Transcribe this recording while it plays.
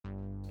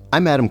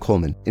I'm Adam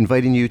Coleman,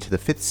 inviting you to the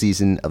 5th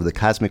season of the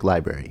Cosmic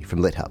Library from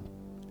LitHub.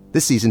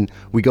 This season,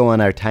 we go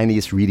on our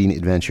tiniest reading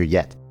adventure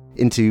yet,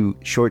 into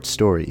short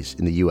stories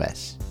in the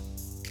U.S.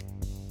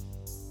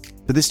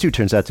 But this too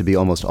turns out to be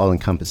almost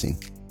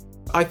all-encompassing.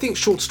 I think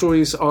short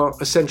stories are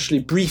essentially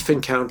brief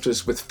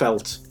encounters with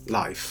felt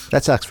life.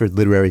 That's Oxford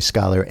literary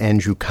scholar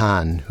Andrew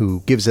Kahn,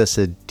 who gives us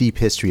a deep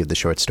history of the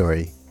short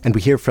story. And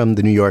we hear from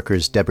The New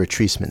Yorker's Deborah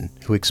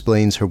Treisman, who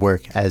explains her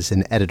work as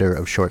an editor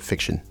of short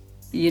fiction.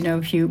 You know,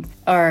 if you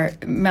are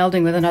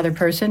melding with another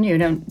person, you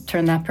don't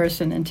turn that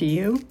person into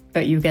you,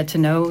 but you get to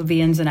know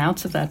the ins and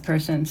outs of that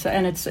person. So,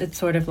 and it's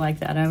sort of like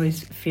that. I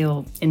always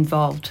feel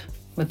involved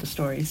with the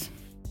stories.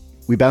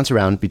 We bounce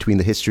around between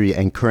the history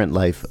and current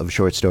life of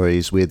short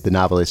stories with the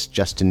novelist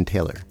Justin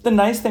Taylor. The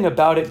nice thing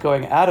about it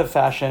going out of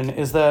fashion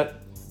is that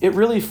it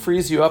really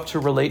frees you up to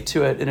relate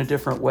to it in a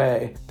different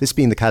way. This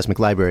being the Cosmic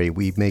Library,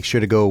 we make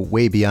sure to go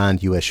way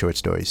beyond U.S. short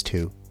stories,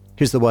 too.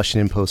 Here's the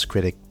Washington Post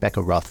critic,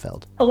 Becca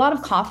Rothfeld. A lot of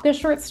Kafka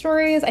short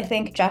stories, I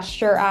think,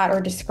 gesture at or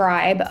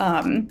describe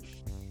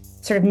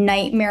sort of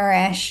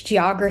nightmarish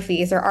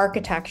geographies or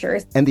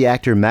architectures. And the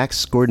actor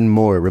Max Gordon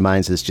Moore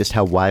reminds us just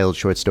how wild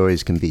short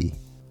stories can be,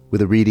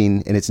 with a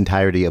reading in its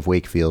entirety of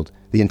Wakefield,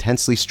 the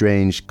intensely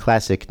strange,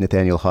 classic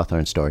Nathaniel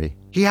Hawthorne story.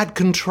 He had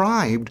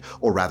contrived,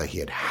 or rather he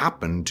had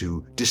happened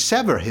to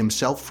dissever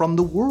himself from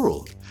the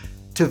world,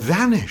 to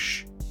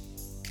vanish.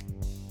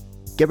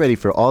 Get ready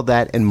for all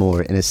that and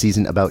more in a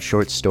season about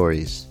short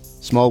stories,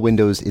 small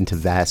windows into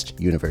vast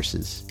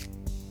universes.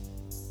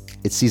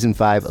 It's Season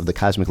 5 of the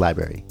Cosmic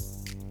Library,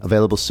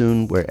 available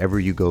soon wherever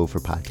you go for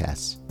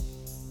podcasts.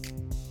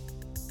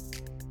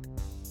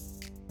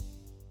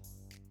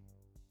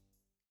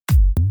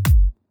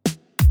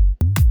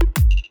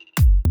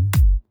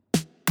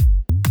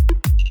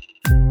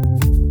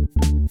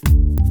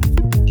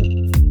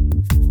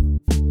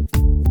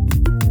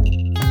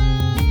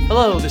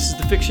 Hello, this is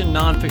the Fiction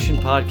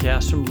Nonfiction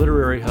Podcast from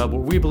Literary Hub,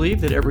 where we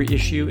believe that every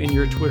issue in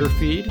your Twitter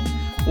feed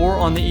or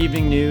on the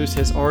evening news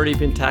has already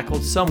been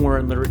tackled somewhere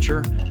in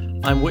literature.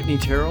 I'm Whitney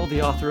Terrell,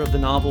 the author of the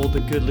novel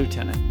The Good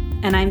Lieutenant.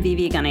 And I'm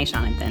Vivi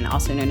Ganeshananthan,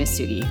 also known as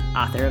Sugi,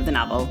 author of the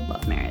novel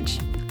Love Marriage.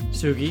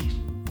 Sugi,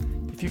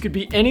 if you could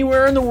be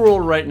anywhere in the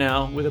world right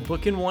now with a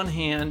book in one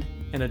hand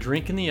and a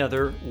drink in the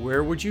other,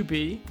 where would you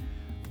be?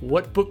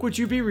 What book would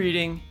you be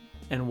reading?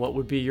 And what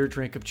would be your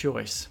drink of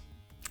choice?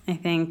 I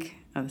think...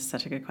 Oh, this is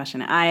such a good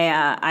question.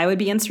 I would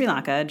be in Sri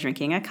Lanka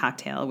drinking a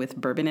cocktail with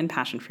bourbon and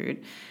passion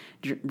fruit,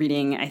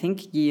 reading, I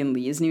think, Ian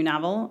Lee's new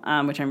novel,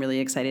 which I'm really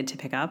excited to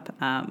pick up,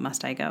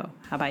 Must I Go?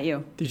 How about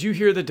you? Did you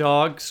hear the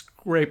dog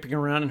scraping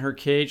around in her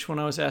cage when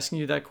I was asking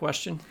you that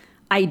question?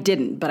 I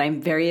didn't, but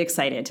I'm very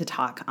excited to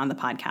talk on the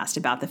podcast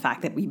about the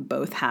fact that we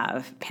both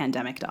have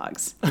pandemic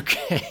dogs.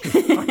 Okay.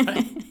 All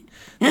right.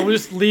 We'll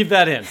just leave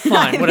that in.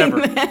 Fine,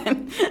 whatever.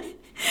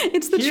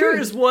 It's the truth. Here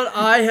is what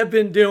I have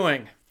been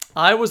doing.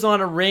 I was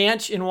on a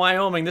ranch in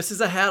Wyoming. This is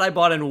a hat I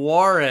bought in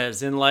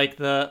Juarez in like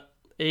the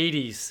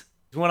 80s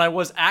when I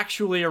was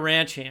actually a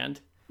ranch hand.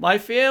 My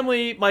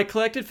family, my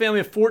collected family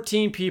of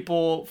 14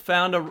 people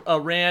found a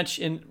ranch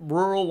in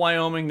rural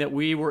Wyoming that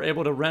we were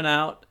able to rent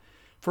out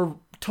for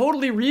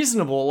totally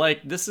reasonable.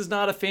 Like, this is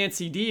not a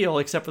fancy deal,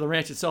 except for the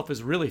ranch itself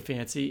is really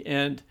fancy.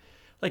 And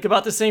like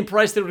about the same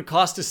price that it would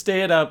cost to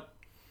stay at a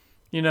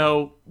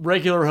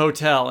regular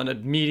hotel in a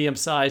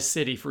medium-sized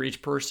city for each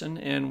person,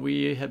 and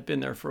we have been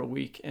there for a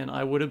week, and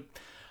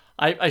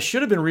I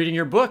should have been reading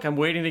your book. I'm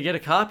waiting to get a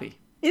copy.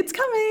 It's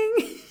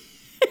coming.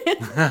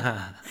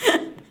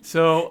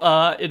 So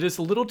it is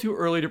a little too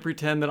early to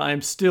pretend that I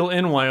am still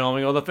in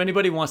Wyoming, although if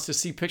anybody wants to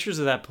see pictures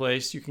of that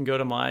place, you can go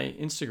to my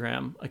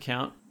Instagram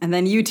account. And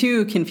then you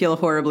too can feel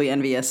horribly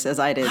envious, as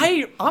I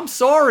did. I'm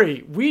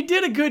sorry. We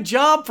did a good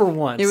job for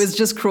once. It was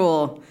just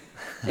cruel.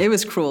 It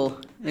was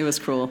cruel. It was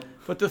cruel.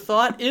 But the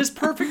thought is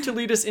perfect to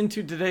lead us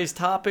into today's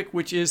topic,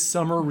 which is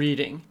summer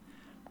reading.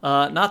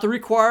 Not the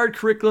required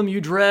curriculum you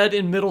dread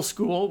in middle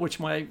school, which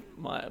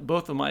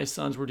both of my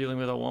sons were dealing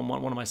with,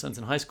 one of my sons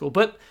in high school,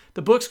 but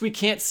the books we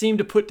can't seem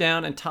to put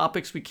down and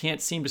topics we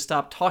can't seem to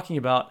stop talking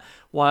about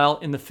while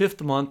in the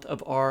 5th month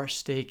of our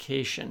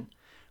staycation.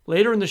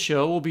 Later in the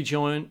show, we'll be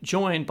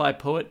joined by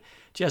poet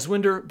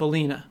Jaswinder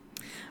Bolinda.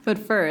 But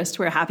first,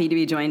 we're happy to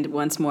be joined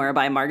once more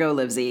by Margot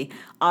Livesey,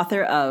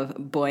 author of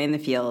Boy in the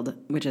Field,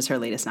 which is her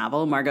latest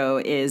novel. Margot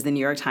is the New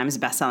York Times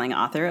bestselling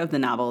author of the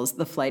novels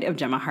The Flight of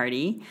Gemma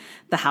Hardy,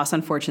 The House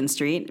on Fortune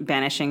Street,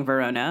 Banishing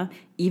Verona,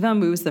 Eva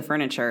Moves the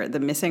Furniture, The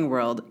Missing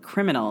World,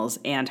 Criminals,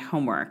 and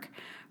Homework.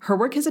 Her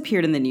work has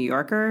appeared in The New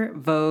Yorker,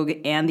 Vogue,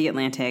 and The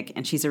Atlantic,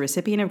 and she's a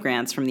recipient of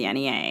grants from the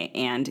NEA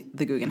and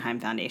the Guggenheim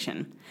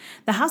Foundation.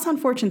 The House on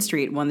Fortune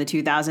Street won the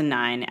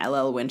 2009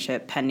 L.L.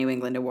 Winship PEN New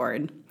England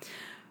Award.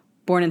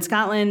 Born in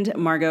Scotland,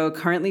 Margot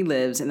currently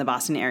lives in the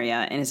Boston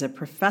area and is a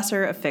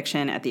professor of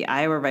fiction at the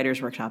Iowa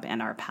Writers Workshop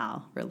and our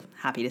pal. We're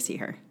happy to see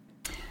her.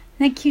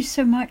 Thank you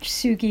so much,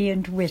 Sugi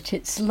and Whit.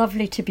 It's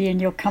lovely to be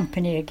in your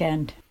company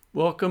again.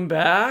 Welcome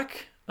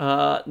back.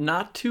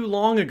 Not too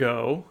long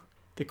ago,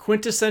 the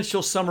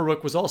quintessential summer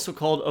book was also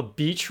called a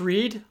beach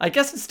read. I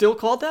guess it's still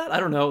called that. I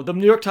don't know. The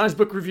New York Times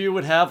Book Review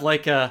would have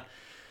like a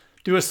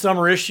do a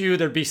summer issue,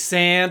 there'd be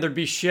sand, there'd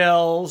be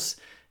shells.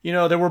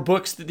 There were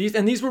books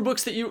these were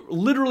books that you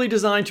literally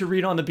designed to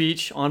read on the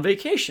beach on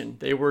vacation.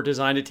 They were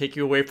designed to take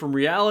you away from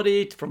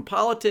reality, from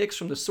politics,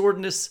 from the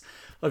sordidness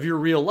of your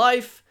real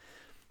life.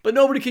 But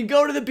nobody can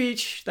go to the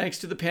beach thanks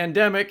to the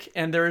pandemic,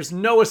 and there is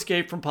no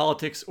escape from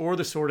politics or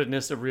the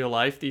sordidness of real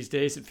life these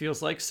days, it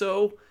feels like.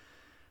 So,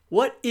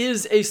 what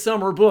is a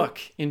summer book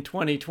in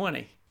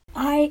 2020?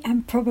 I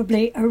am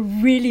probably a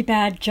really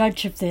bad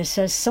judge of this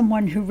as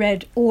someone who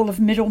read all of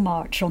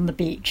Middlemarch on the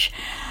beach.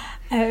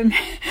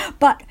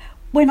 But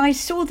when I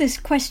saw this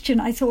question,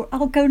 I thought,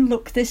 I'll go and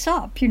look this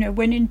up.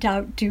 When in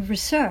doubt, do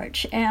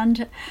research.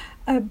 And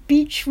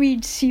beach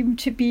reads seem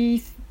to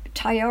be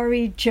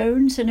Tayari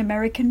Jones' An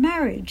American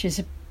Marriage is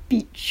a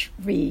beach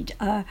read.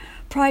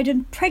 Pride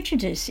and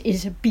Prejudice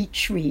is a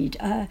beach read.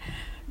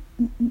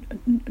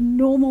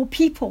 Normal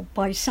People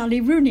by Sally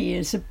Rooney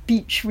is a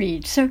beach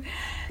read. So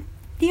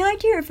the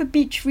idea of a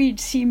beach read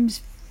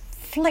seems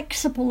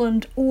flexible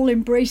and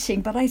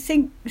all-embracing, but I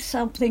think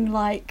something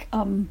like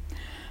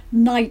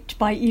Night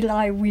by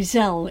Elie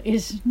Wiesel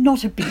is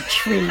not a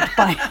beach read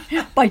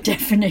by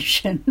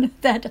definition.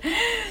 That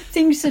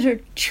things that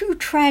are too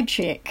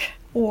tragic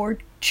or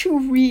too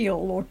real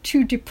or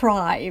too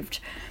deprived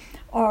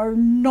are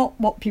not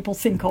what people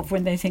think of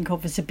when they think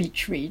of as a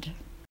beach read.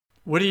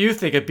 What do you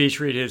think a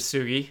beach read is,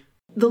 Sugi?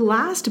 The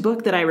last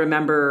book that I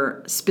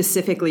remember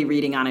specifically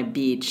reading on a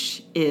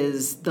beach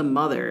is The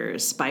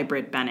Mothers by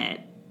Britt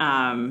Bennett.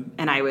 And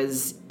I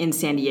was in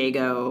San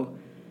Diego,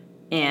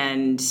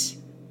 and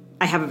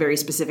I have a very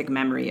specific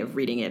memory of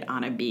reading it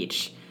on a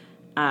beach.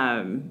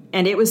 And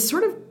it was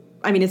sort of,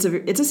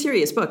 it's a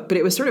serious book, but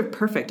it was sort of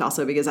perfect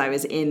also because I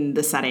was in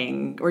the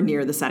setting or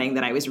near the setting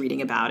that I was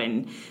reading about,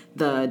 and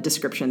the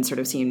description sort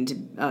of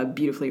seemed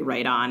beautifully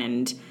right on.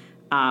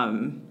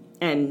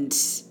 And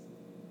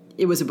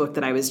it was a book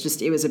that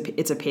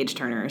it's a page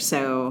turner.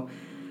 So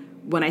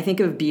when I think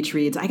of beach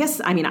reads, I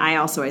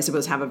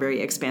suppose have a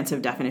very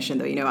expansive definition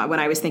though. When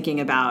I was thinking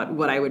about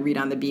what I would read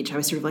on the beach, I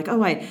was sort of like,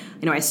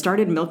 I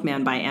started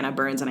Milkman by Anna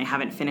Burns and I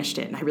haven't finished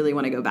it, and I really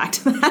want to go back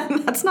to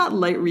that. That's not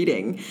light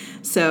reading.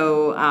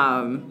 So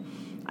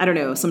I don't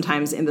know.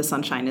 Sometimes In the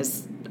Sunshine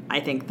is, I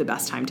think, the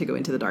best time to go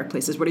into the dark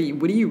places. What do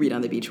you read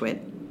on the beach,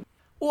 Whit?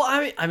 Well,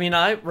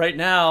 I right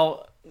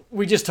now,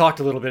 we just talked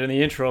a little bit in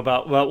the intro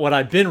about what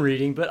I've been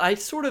reading, but I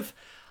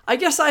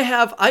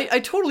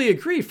totally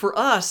agree. For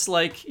us,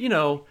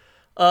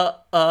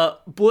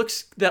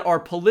 books that are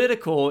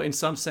political in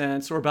some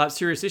sense or about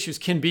serious issues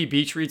can be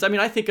beach reads.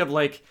 I think of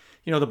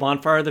The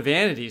Bonfire of the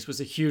Vanities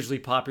was a hugely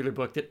popular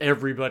book that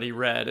everybody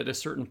read at a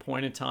certain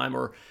point in time,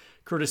 or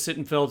Curtis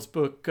Sittenfeld's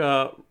book,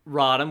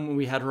 Rodham, when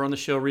we had her on the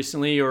show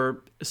recently,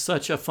 or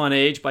Such a Fun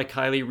Age by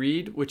Kylie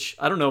Reed, which,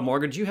 I don't know,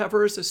 Margot, did you have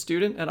her as a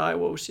student at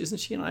Iowa? Isn't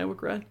she an Iowa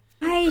grad?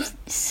 I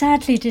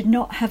sadly did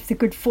not have the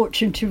good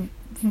fortune to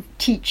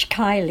teach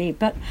Kylie,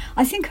 but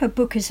I think her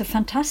book is a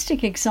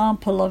fantastic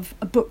example of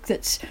a book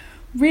that's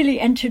really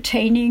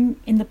entertaining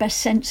in the best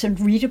sense and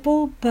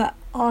readable, but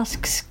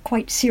asks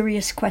quite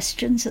serious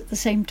questions at the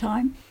same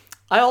time.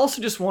 I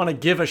also just want to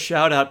give a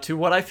shout out to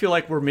what I feel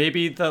like were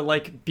maybe the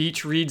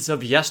beach reads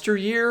of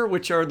yesteryear,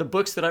 which are the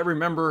books that I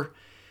remember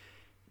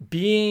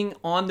being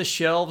on the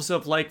shelves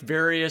of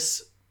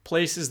various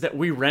places that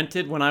we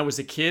rented when I was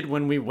a kid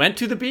when we went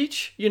to the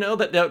beach,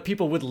 that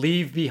people would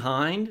leave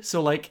behind.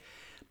 So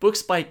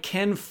books by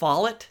Ken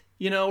Follett,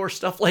 or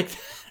stuff like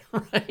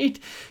that, right?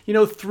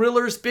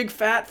 Thrillers, big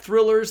fat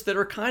thrillers that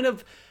are kind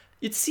of,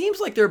 it seems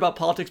like they're about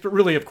politics, but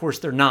really, of course,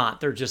 they're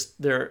not.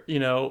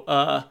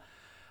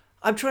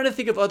 I'm trying to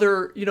think of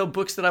other,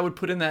 books that I would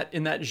put in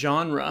that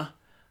genre.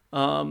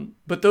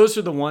 But those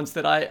are the ones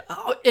that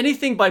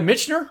anything by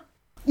Michener?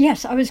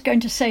 Yes, I was going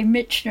to say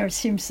Michener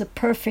seems the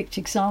perfect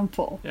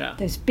example. Yeah.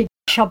 Those big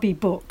chubby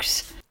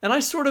books. And I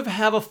sort of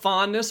have a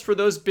fondness for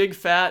those big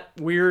fat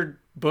weird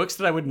books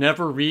that I would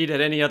never read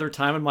at any other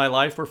time in my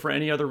life or for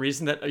any other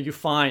reason that you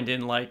find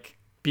in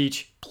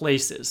beach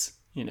places,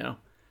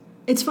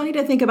 It's funny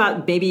to think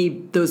about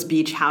maybe those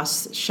beach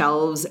house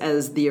shelves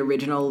as the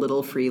original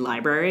little free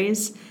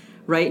libraries,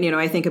 right?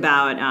 I think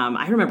about,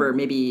 I remember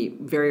maybe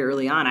very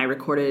early on, I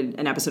recorded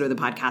an episode of the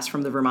podcast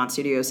from the Vermont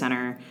Studio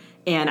Center,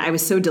 and I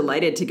was so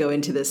delighted to go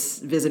into this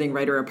visiting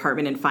writer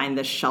apartment and find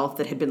this shelf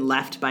that had been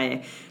left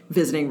by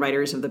visiting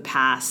writers of the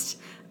past.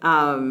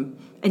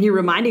 And you're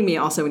reminding me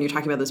also, when you're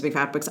talking about those big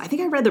fat books, I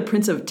think I read The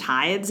Prince of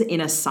Tides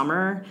in a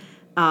summer,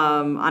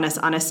 on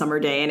a summer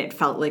day, and it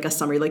felt like a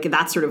summer,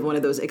 that's sort of one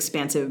of those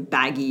expansive,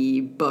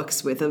 baggy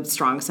books with a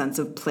strong sense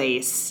of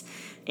place.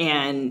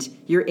 And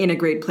you're in a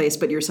great place,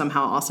 but you're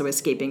somehow also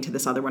escaping to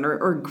this other one.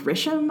 Or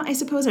Grisham, I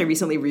suppose. I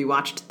recently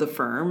rewatched The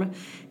Firm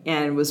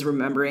and was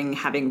remembering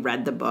having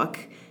read the book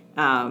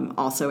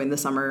also in the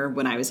summer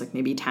when I was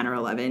maybe 10 or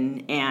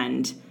 11,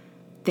 and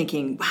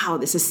thinking, wow,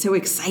 this is so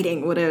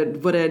exciting.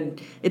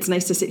 It's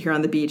nice to sit here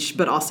on the beach,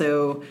 but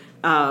also,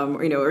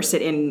 or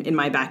sit in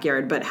my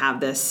backyard, but have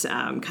this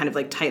kind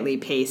of tightly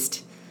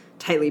paced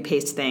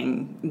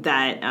thing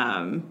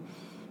that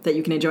that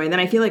you can enjoy. And then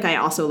I feel like I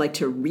also like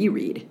to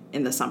reread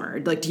in the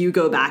summer. Like, do you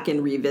go back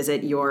and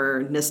revisit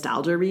your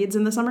nostalgia reads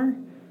in the summer?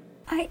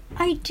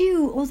 I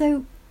do,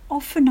 although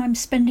often I'm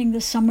spending the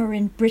summer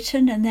in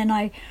Britain, and then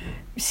I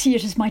see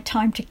it as my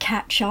time to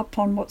catch up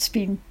on what's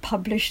been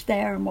published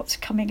there and what's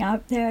coming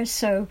out there.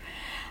 So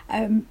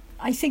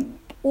I think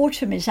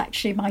autumn is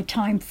actually my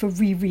time for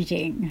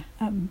rereading.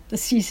 The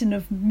season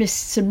of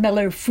mists and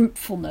mellow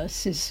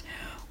fruitfulness is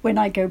when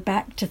I go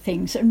back to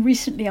things. And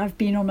recently I've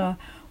been on a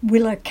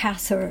Willa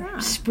Cather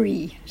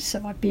spree.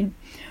 So I've been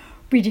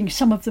reading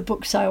some of the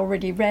books I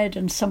already read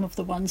and some of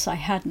the ones I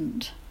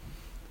hadn't.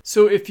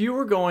 So if you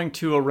were going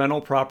to a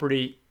rental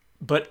property,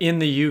 but in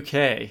the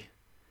UK,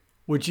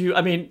 would you,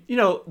 I mean, you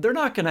know, they're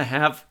not going to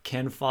have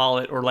Ken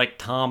Follett or like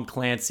Tom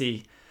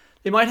Clancy.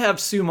 They might have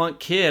Sue Monk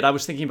Kidd. I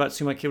was thinking about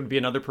Sue Monk Kidd would be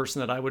another person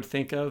that I would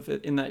think of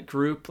in that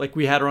group. Like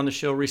we had her on the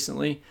show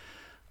recently.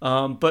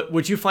 But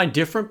would you find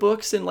different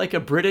books in like a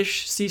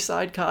British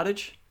seaside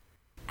cottage?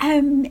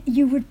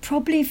 You would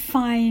probably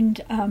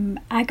find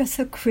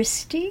Agatha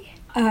Christie,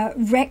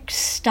 Rex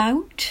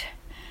Stout,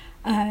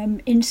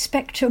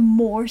 Inspector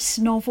Morse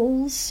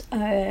novels,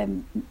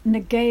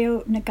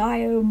 Nagayo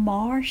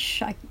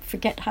Marsh, I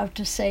forget how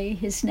to say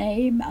his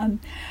name,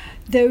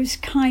 those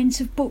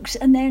kinds of books.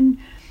 And then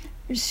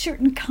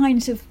certain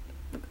kinds of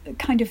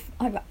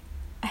I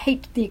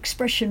hate the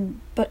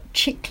expression, but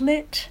chick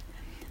lit,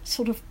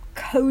 sort of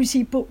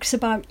cozy books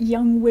about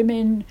young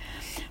women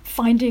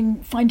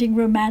finding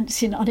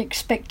romance in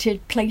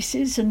unexpected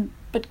places,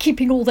 but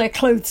keeping all their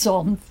clothes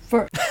on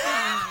for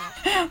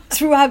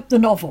throughout the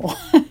novel.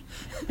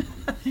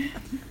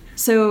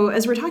 So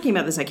as we're talking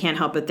about this, I can't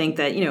help but think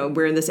that, you know,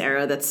 we're in this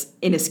era that's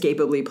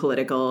inescapably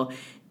political.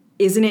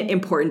 Isn't it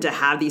important to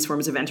have these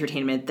forms of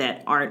entertainment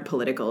that aren't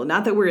political?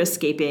 Not that we're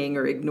escaping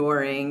or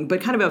ignoring,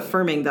 but kind of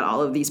affirming that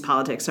all of these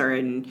politics are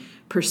in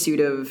pursuit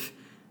of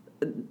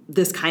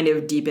this kind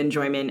of deep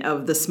enjoyment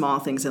of the small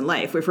things in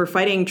life. If we're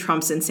fighting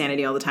Trump's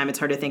insanity all the time, it's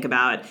hard to think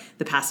about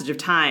the passage of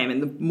time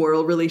and the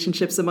moral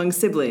relationships among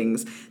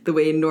siblings, the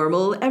way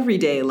normal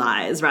everyday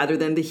lies, rather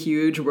than the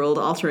huge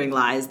world-altering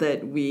lies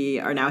that we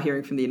are now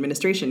hearing from the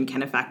administration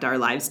can affect our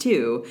lives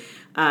too.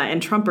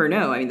 And Trump or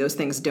no, I mean, those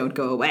things don't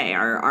go away.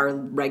 Our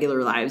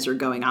regular lives are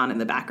going on in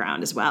the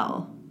background as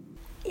well.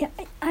 Yeah,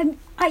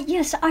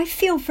 yes, I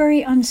feel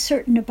very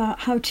uncertain about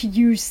how to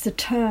use the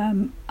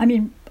term,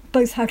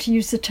 both how to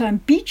use the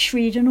term beach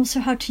read and also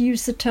how to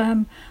use the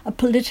term a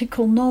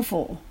political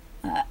novel.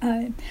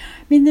 The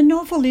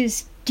novel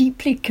is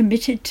deeply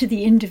committed to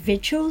the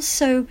individual,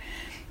 so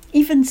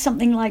even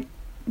something like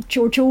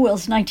George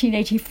Orwell's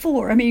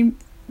 1984,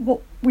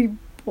 what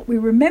we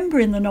remember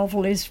in the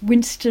novel is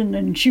Winston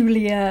and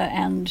Julia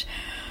and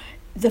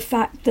the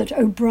fact that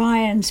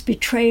O'Brien's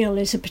betrayal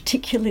is a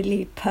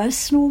particularly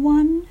personal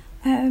one.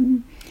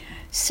 I'm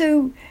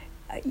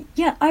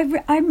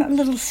a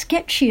little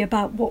sketchy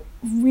about what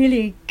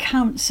really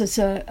counts as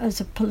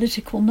a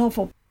political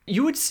novel.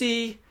 You would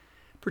see,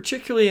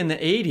 particularly in the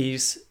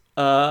 80s,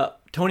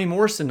 Toni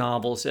Morrison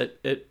novels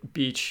at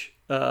beach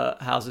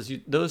houses.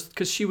 Those,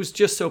 because she was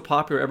just so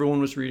popular,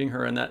 everyone was reading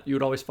her, and that you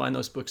would always find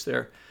those books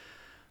there.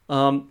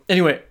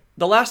 Anyway,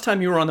 the last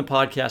time you were on the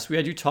podcast, we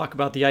had you talk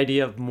about the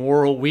idea of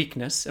moral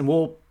weakness, and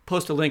we'll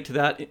post a link to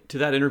that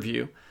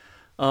interview.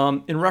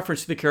 In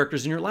reference to the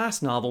characters in your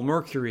last novel,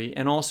 Mercury,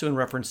 and also in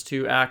reference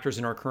to actors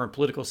in our current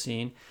political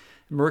scene.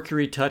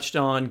 Mercury touched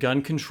on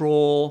gun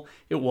control.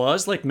 It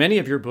was, like many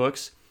of your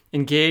books,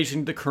 engaged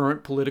in the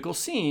current political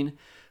scene.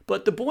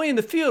 But The Boy in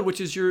the Field,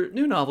 which is your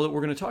new novel that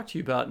we're going to talk to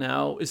you about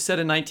now, is set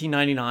in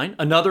 1999,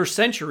 another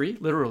century,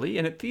 literally,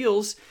 and it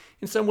feels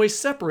in some ways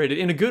separated,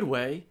 in a good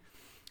way,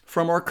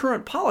 from our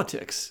current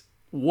politics.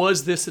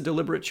 Was this a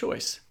deliberate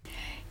choice?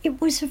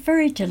 It was a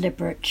very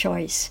deliberate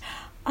choice.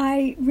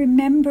 I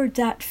remembered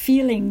that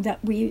feeling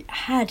that we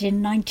had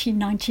in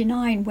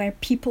 1999 where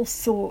people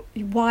thought,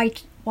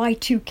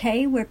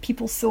 Y2K, where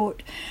people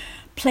thought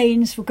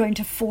planes were going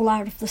to fall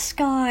out of the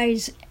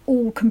skies,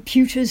 all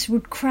computers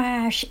would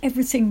crash,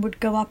 everything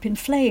would go up in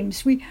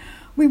flames. We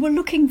were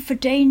looking for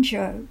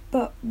danger,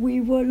 but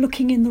we were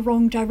looking in the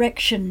wrong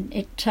direction,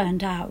 it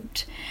turned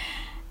out.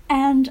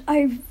 And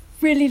I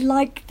really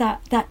liked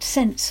that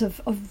sense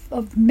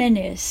of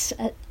menace,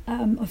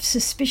 of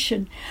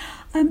suspicion.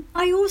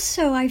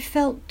 I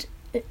felt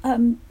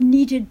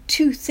needed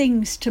two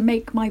things to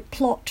make my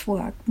plot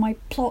work. My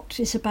plot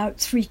is about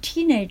three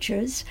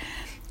teenagers,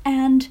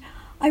 and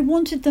I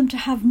wanted them to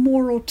have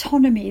more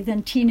autonomy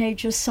than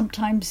teenagers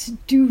sometimes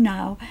do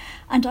now,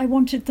 and I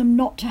wanted them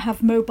not to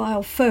have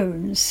mobile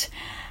phones,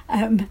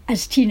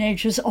 as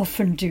teenagers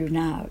often do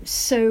now.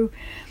 So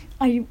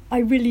I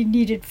really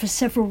needed, for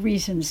several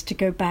reasons, to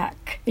go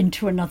back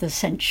into another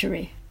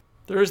century.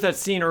 There is that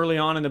scene early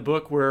on in the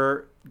book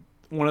where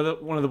one of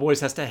the boys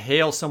has to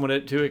hail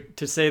someone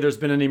to say there's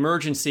been an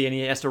emergency, and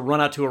he has to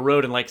run out to a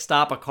road and like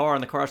stop a car,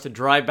 and the car has to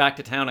drive back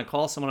to town and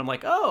call someone. I'm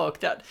like, oh,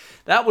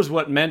 that was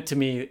what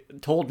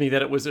told me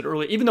that it was an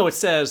early, even though it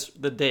says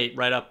the date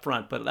right up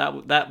front, but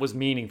that was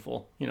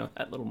meaningful,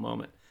 that little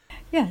moment.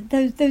 Yeah,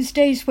 those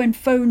days when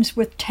phones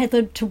were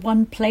tethered to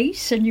one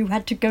place and you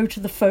had to go to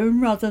the phone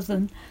rather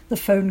than the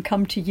phone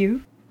come to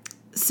you.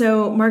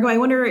 So, Margot, I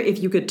wonder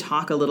if you could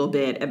talk a little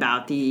bit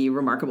about the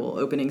remarkable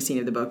opening scene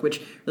of the book,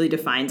 which really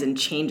defines and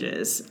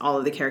changes all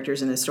of the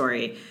characters in the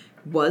story.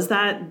 Was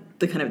that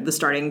the kind of the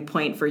starting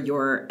point for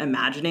your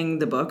imagining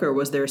the book, or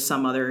was there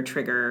some other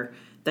trigger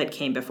that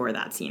came before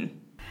that scene?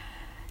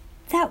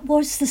 That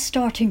was the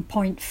starting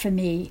point for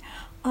me.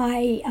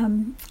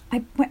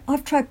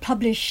 After I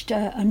published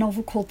a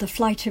novel called The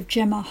Flight of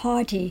Gemma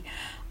Hardy,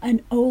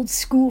 an old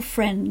school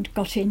friend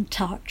got in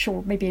touch,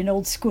 or maybe an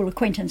old school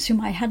acquaintance whom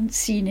I hadn't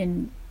seen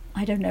in,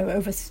 I don't know,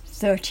 over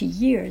 30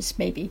 years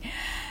maybe.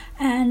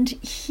 And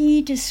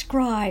he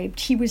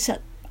described,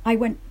 I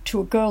went to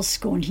a girls'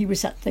 school and he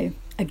was at the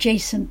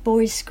adjacent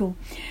boys' school.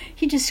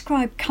 He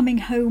described coming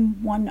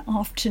home one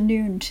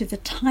afternoon to the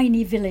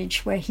tiny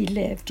village where he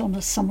lived on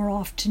a summer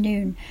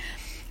afternoon,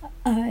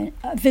 a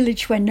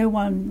village where no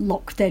one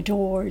locked their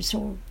doors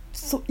or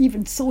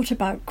even thought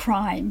about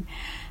crime,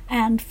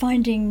 and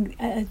finding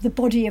the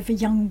body of a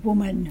young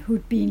woman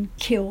who'd been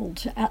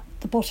killed at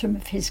the bottom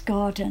of his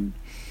garden.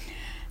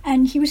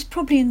 And he was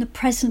probably in the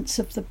presence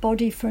of the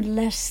body for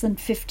less than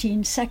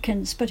 15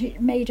 seconds, but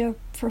it made a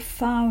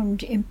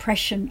profound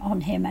impression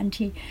on him. And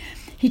he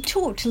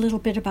talked a little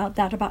bit about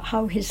that, about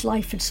how his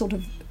life had sort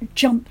of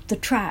jumped the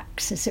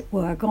tracks, as it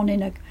were, gone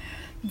in a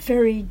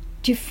very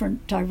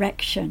different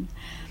direction.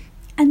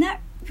 And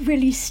that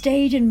really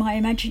stayed in my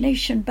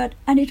imagination,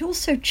 and it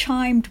also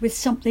chimed with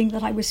something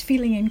that I was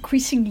feeling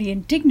increasingly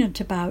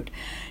indignant about,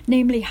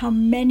 namely how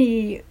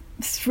many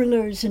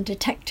thrillers and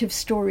detective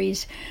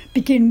stories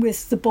begin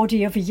with the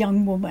body of a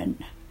young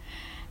woman.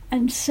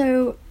 And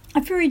so I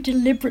very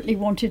deliberately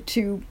wanted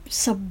to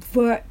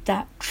subvert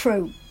that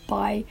trope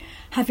by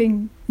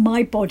having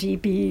my body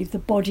be the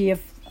body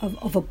of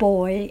a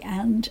boy,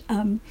 and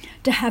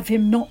to have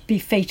him not be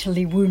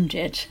fatally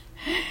wounded.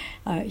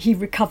 He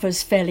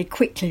recovers fairly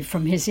quickly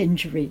from his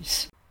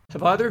injuries.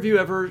 Have either of you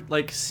ever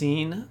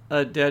seen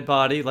a dead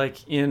body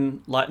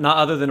not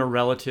other than a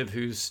relative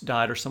who's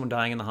died or someone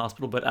dying in the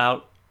hospital, but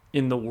out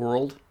in the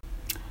world?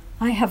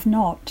 I have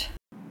not.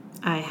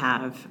 I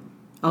have,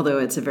 although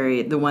it's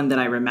the one that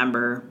I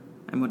remember.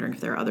 I'm wondering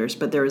if there are others,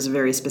 but there was a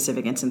very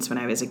specific instance when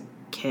I was a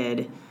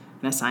kid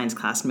in a science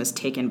class and was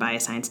taken by a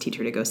science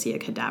teacher to go see a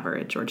cadaver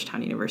at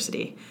Georgetown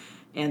University.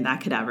 And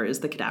that cadaver is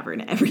the cadaver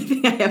in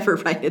everything I ever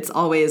write. It's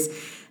always,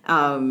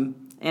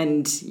 it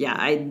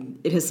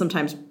has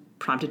sometimes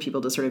prompted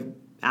people to sort of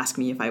ask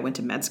me if I went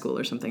to med school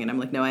or something. And I'm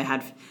like, no, I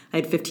had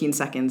 15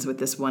 seconds with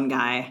this one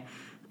guy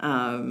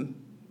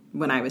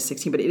when I was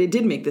 16. But it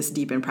did make this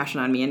deep impression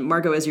on me. And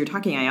Margot, as you're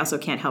talking, I also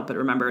can't help but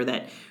remember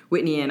that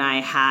Whitney and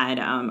I had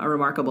a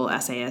remarkable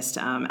essayist,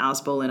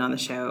 Alice Bolin, on the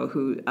show,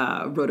 who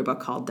wrote a book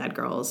called Dead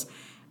Girls,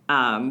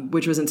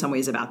 which was in some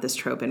ways about this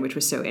trope and which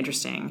was so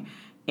interesting.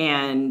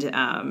 And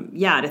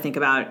to think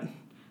about,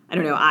 I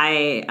don't know,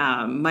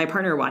 my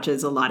partner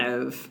watches a lot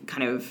of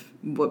kind of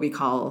what we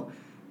call,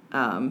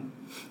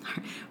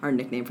 our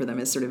nickname for them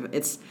is sort of,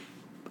 it's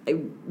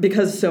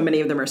because so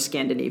many of them are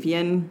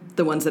Scandinavian,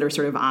 the ones that are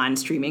sort of on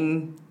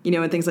streaming,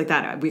 and things like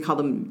that. We call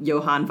them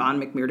Johan von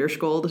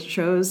McMurderskold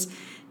shows.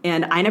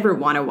 And I never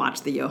want to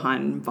watch the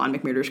Johan von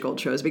McMurderskold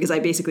shows because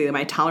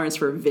my tolerance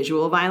for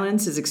visual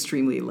violence is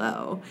extremely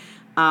low.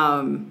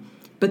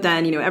 But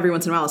then, every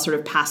once in a while I'll sort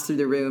of pass through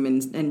the room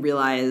and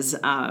realize,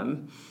 oh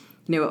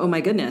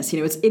my goodness,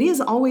 it is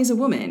always a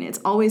woman. It's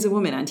always a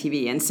woman on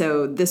TV. And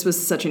so this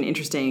was such an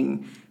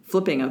interesting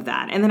flipping of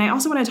that. And then I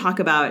also want to talk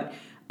about,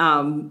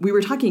 we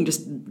were talking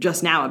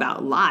just now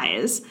about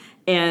lies.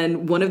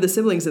 And one of the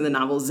siblings in the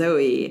novel,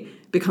 Zoe,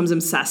 becomes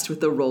obsessed with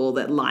the role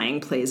that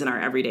lying plays in our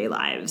everyday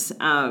lives.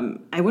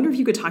 I wonder if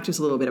you could talk to us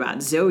a little bit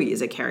about Zoe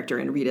as a character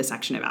and read a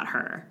section about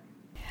her.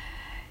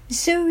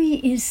 Zoe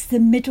is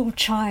the middle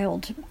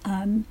child.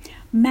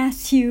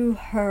 Matthew,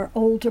 her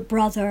older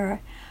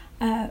brother,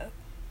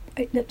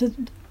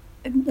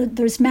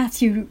 there's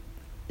Matthew,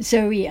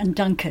 Zoe, and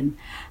Duncan.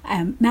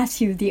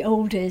 Matthew, the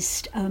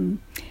oldest,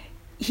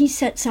 he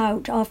sets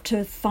out,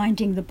 after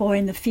finding the boy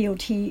in the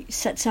field, he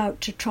sets out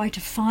to try to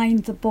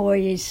find the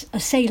boy's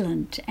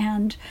assailant.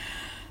 And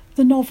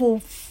the novel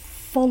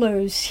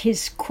follows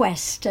his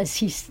quest as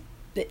he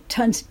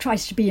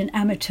tries to be an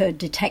amateur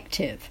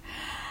detective.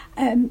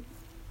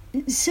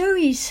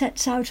 Zoe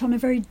sets out on a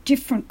very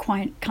different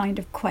kind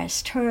of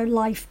quest. Her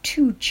life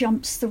too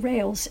jumps the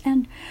rails,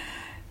 and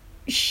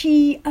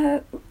she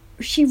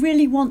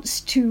really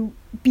wants to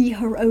be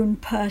her own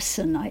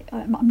person.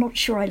 I'm not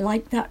sure I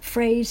like that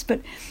phrase, but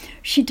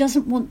she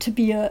doesn't want to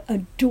be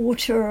a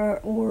daughter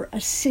or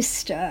a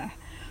sister,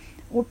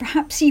 or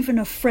perhaps even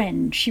a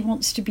friend. She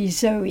wants to be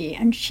Zoe,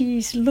 and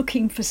she's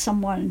looking for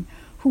someone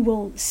who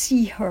will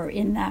see her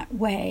in that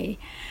way.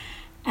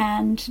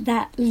 And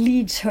that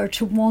leads her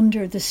to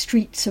wander the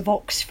streets of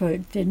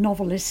Oxford. The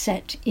novel is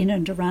set in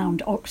and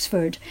around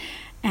Oxford,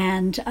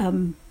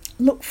 and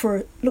look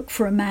for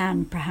a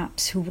man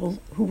perhaps who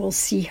will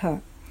see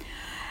her.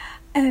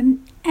 And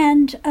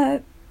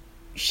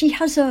she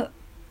has a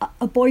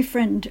a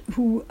boyfriend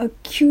who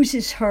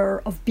accuses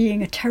her of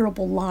being a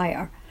terrible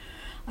liar.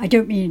 I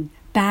don't mean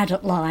bad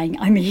at lying,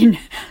 I mean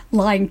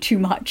lying too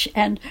much.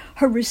 And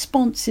her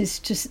response is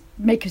to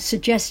make a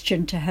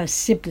suggestion to her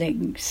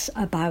siblings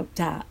about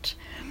that.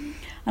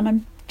 And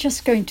I'm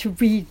just going to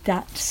read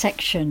that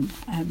section.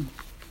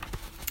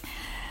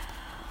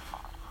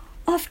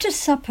 After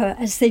supper,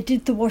 as they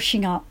did the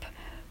washing up,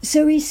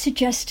 Zoe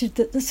suggested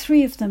that the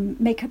three of them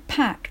make a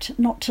pact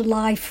not to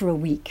lie for a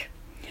week.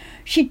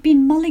 She'd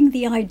been mulling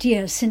the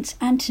idea since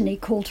Anthony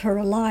called her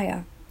a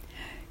liar.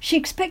 She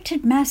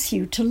expected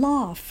Matthew to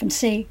laugh and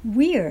say,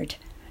 "Weird."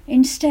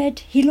 Instead,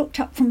 he looked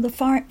up from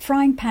the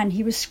frying pan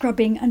he was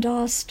scrubbing and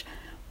asked,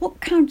 "What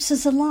counts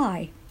as a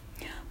lie?"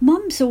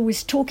 Mum's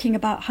always talking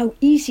about how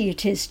easy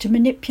it is to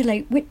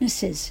manipulate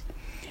witnesses.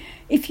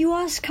 If you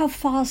ask how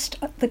fast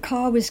the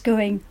car was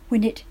going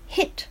when it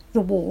hit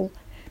the wall,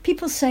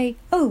 people say,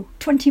 "Oh,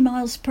 20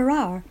 miles per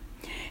hour."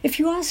 If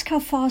you ask how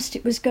fast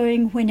it was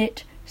going when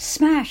it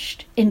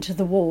smashed into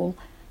the wall,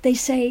 they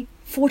say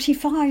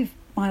 45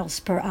 miles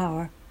per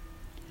hour.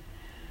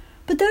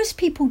 But those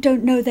people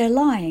don't know they're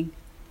lying.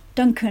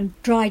 Duncan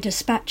dried a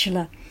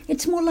spatula.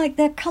 It's more like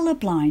they're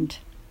colourblind.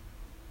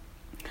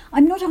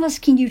 "I'm not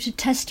asking you to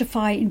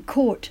testify in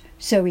court,"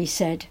 Zoe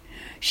said.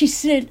 She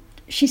slid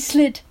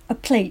a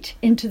plate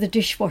into the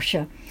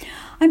dishwasher.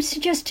 "I'm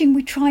suggesting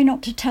we try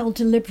not to tell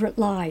deliberate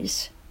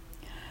lies."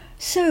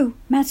 "So,"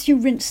 Matthew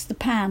rinsed the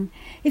pan,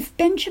 "if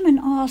Benjamin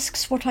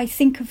asks what I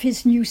think of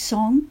his new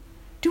song,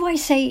 do I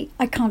say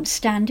I can't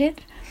stand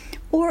it?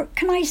 Or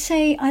can I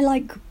say I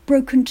like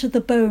Broken to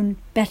the Bone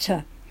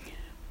better?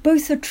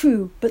 Both are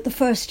true, but the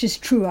first is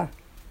truer."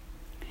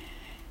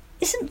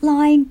 "Isn't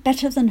lying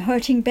better than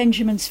hurting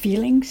Benjamin's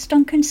feelings?"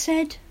 Duncan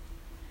said.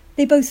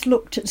 They both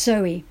looked at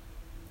Zoe.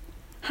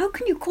 "How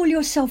can you call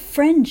yourself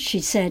friends," she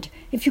said,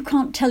 "if you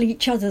can't tell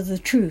each other the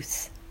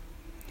truth?"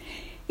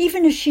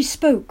 Even as she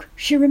spoke,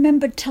 she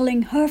remembered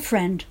telling her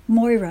friend,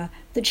 Moira,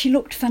 that she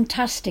looked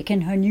fantastic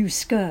in her new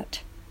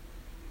skirt.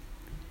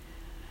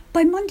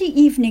 By Monday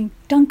evening,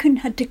 Duncan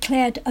had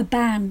declared a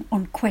ban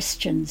on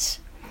questions.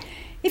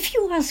 "If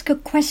you ask a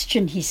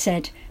question," he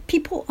said,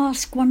 "people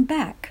ask one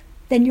back.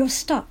 Then you're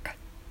stuck."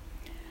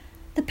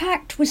 The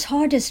pact was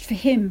hardest for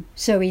him,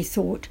 Zoe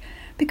thought,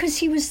 because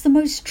he was the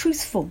most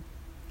truthful.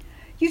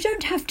 "You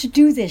don't have to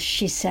do this,"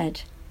 she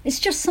said. "It's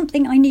just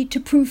something I need to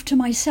prove to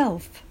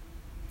myself."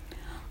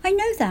 "I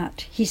know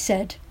that," he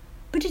said,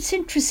 "but it's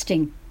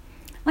interesting.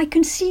 I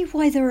can see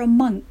why there are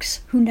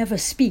monks who never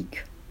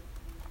speak."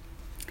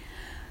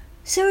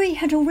 Zoe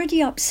had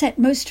already upset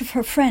most of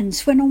her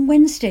friends when on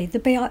Wednesday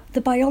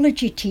the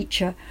biology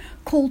teacher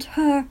called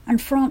her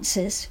and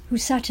Frances, who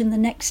sat in the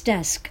next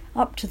desk,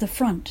 up to the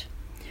front.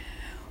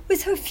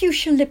 With her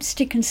fuchsia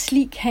lipstick and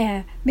sleek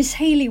hair, Miss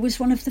Haley was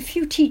one of the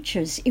few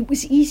teachers it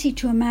was easy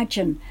to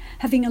imagine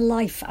having a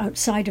life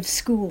outside of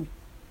school.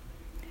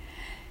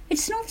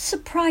 "It's not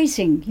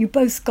surprising you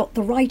both got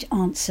the right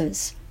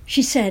answers,"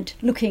 she said,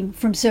 looking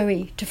from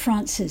Zoe to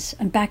Frances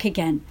and back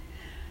again.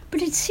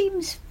 "But it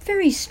seems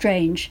very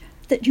strange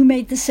that you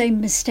made the same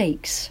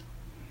mistakes."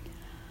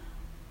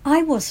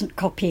 "I wasn't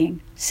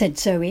copying," said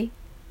Zoe.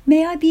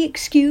 "May I be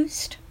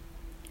excused?"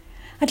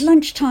 At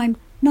lunchtime,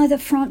 neither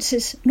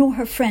Frances nor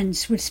her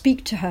friends would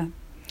speak to her.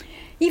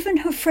 Even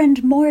her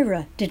friend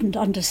Moira didn't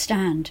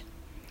understand.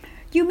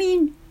 "You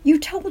mean you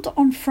told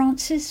on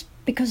Frances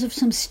because of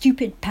some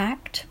stupid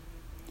pact?"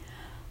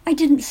 "I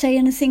didn't say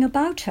anything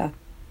about her."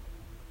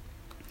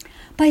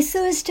 By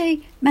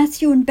Thursday,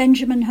 Matthew and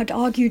Benjamin had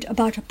argued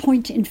about a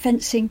point in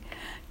fencing.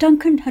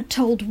 Duncan had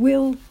told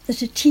Will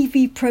that a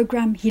TV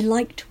programme he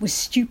liked was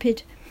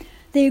stupid.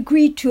 They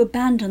agreed to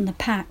abandon the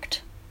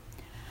pact.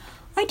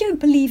 "I don't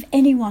believe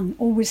anyone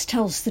always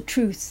tells the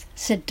truth,"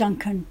 said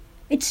Duncan.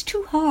 "It's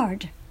too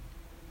hard."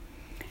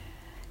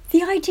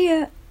 The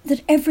idea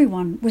that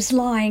everyone was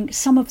lying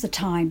some of the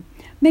time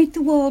made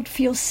the world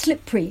feel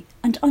slippery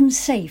and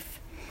unsafe,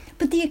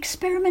 but the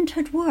experiment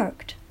had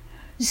worked.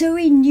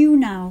 Zoe knew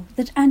now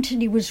that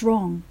Anthony was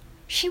wrong.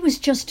 She was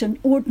just an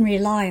ordinary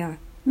liar,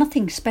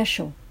 nothing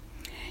special.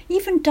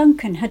 Even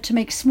Duncan had to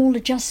make small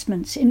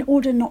adjustments in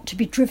order not to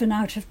be driven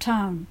out of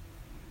town.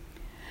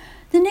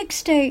 The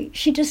next day,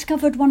 she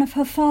discovered one of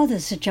her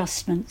father's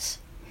adjustments.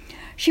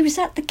 She was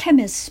at the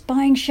chemist's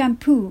buying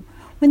shampoo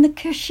when the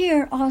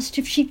cashier asked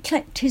if she'd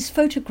collect his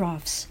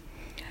photographs.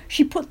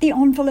 She put the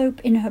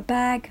envelope in her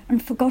bag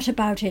and forgot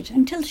about it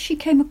until she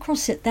came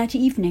across it that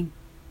evening.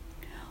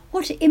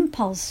 What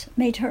impulse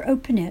made her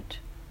open it?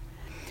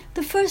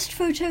 The first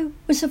photo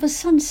was of a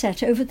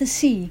sunset over the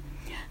sea,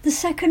 the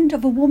second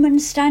of a woman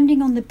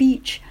standing on the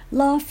beach,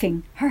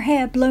 laughing, her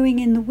hair blowing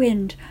in the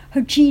wind,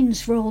 her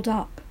jeans rolled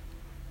up.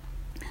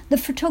 The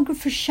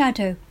photographer's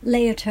shadow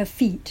lay at her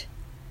feet.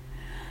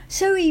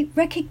 Zoe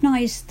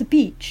recognised the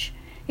beach.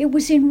 It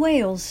was in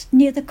Wales,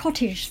 near the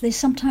cottage they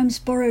sometimes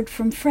borrowed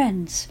from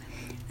friends,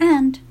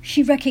 and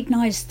she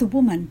recognised the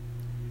woman.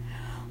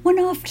 One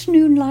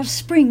afternoon last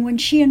spring, when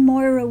she and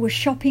Moira were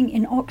shopping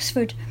in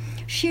Oxford,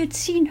 she had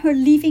seen her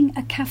leaving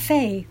a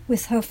cafe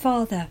with her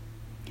father.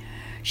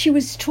 She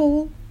was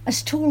tall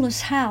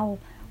as Hal,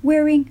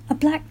 wearing a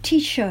black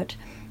t-shirt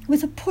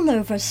with a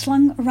pullover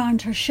slung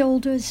around her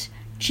shoulders,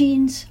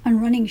 jeans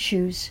and running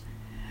shoes.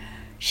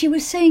 She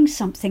was saying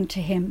something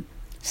to him,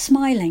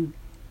 smiling,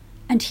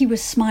 and he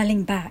was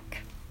smiling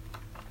back.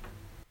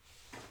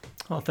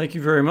 Oh, thank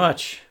you very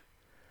much.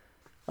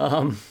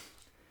 It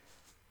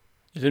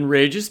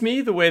enrages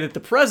me the way that the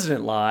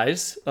president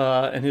lies,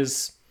 and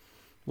his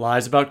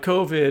lies about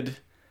COVID,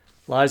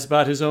 lies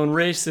about his own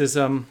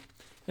racism,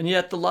 and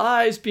yet the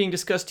lies being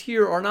discussed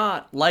here are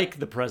not like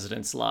the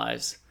president's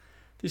lies.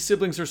 These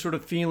siblings are sort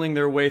of feeling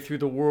their way through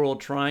the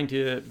world, trying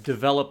to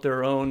develop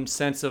their own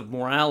sense of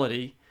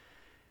morality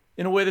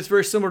in a way that's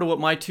very similar to what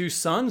my two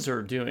sons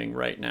are doing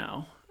right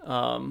now.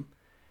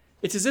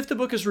 It's as if the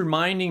book is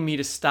reminding me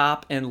to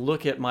stop and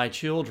look at my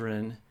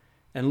children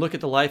and look at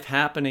the life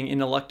happening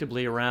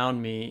ineluctably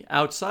around me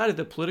outside of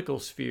the political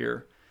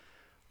sphere.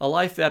 A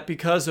life that,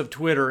 because of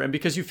Twitter and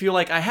because you feel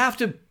like I have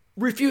to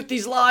refute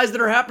these lies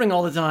that are happening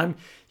all the time,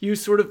 you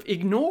sort of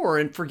ignore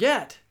and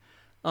forget.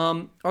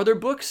 Are there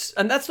books,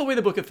 and that's the way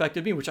the book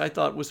affected me, which I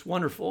thought was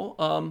wonderful.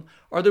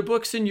 Are there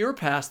books in your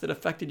past that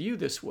affected you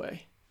this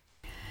way?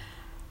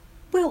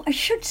 Well, I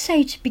should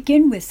say to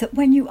begin with that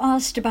when you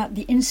asked about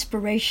the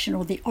inspiration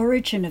or the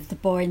origin of The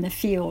Boy in the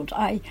Field,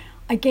 I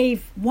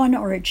gave one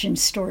origin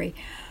story.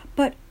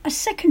 But a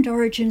second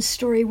origin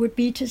story would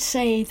be to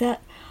say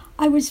that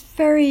I was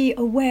very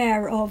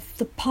aware of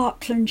the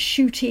Parkland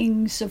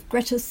shootings, of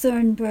Greta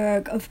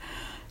Thunberg, of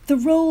the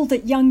role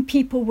that young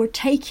people were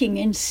taking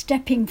in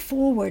stepping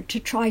forward to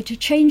try to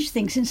change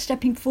things, in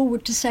stepping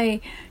forward to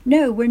say,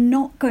 no, we're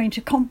not going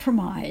to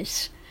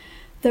compromise.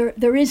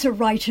 There is a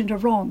right and a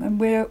wrong, and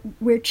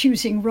we're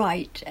choosing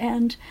right.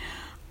 And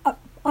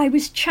I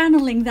was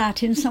channeling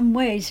that in some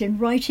ways in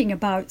writing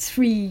about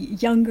three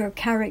younger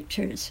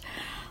characters.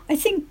 I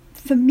think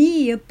for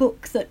me, a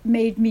book that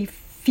made me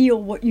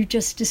feel what you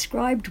just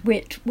described,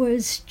 Whit,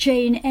 was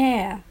Jane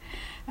Eyre.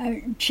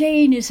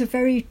 Jane is a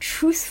very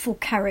truthful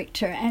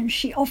character, and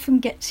she often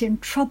gets in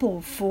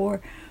trouble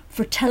for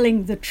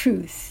telling the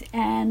truth.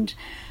 And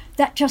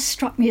that just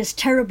struck me as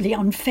terribly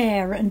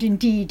unfair and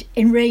indeed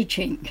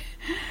enraging.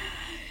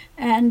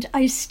 And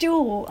I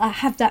still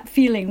have that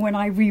feeling when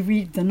I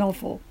reread the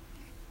novel.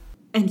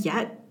 And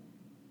yet,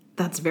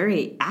 that's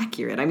very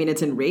accurate. I mean,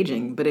 it's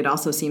enraging, but it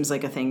also seems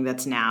like a thing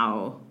that's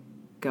now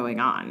going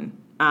on.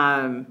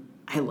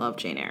 I love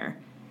Jane Eyre.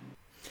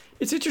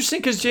 It's interesting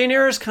because Jane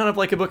Eyre is kind of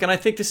like a book, and I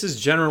think this is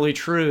generally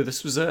true.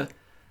 This was a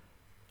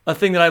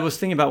thing that I was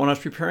thinking about when I was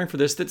preparing for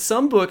this, that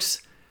some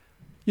books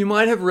you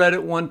might have read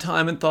at one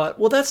time and thought,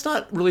 well, that's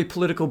not really a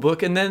political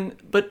book. And then,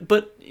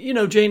 but you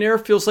know, Jane Eyre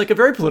feels like a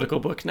very political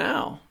book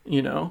now,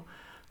 you know.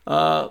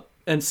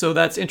 And so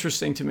that's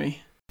interesting to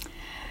me.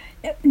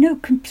 No,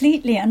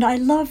 completely. And I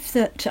love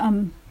that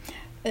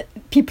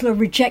people are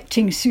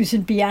rejecting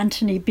Susan B.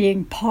 Anthony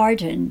being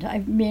pardoned. I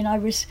mean,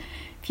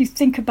 if you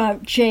think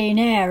about Jane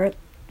Eyre, at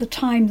the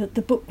time that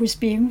the book was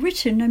being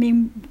written, I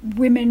mean,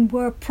 women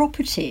were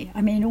property.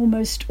 I mean,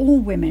 almost all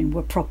women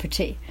were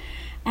property.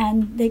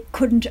 And they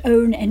couldn't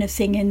own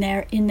anything in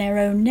their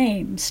own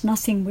names.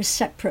 Nothing was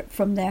separate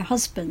from their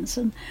husbands.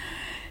 And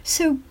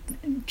so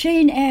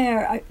Jane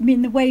Eyre, I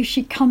mean, the way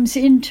she comes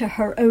into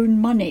her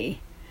own money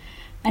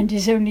and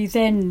is only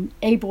then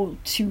able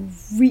to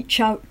reach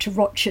out to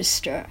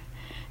Rochester,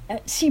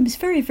 seems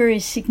very, very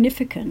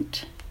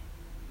significant.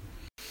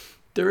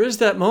 There is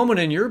that moment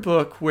in your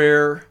book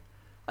where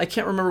I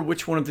can't remember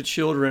which one of the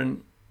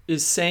children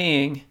is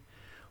saying,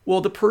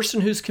 well, the person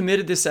who's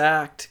committed this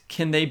act,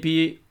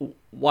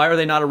 why are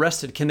they not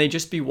arrested? Can they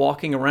just be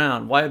walking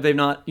around? Why have they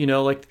not, you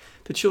know, like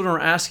the children are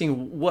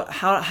asking,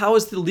 how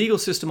is the legal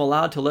system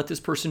allowed to let this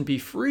person be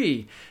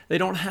free? They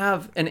don't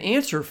have an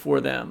answer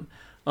for them.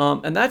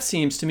 And that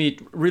seems to me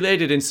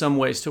related in some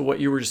ways to what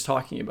you were just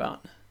talking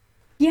about.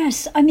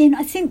 Yes, I mean,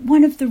 I think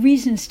one of the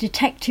reasons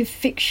detective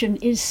fiction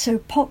is so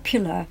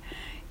popular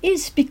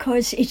is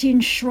because it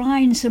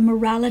enshrines a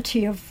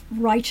morality of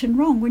right and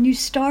wrong. When you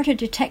start a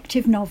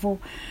detective novel,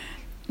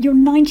 you're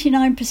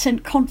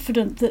 99%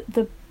 confident that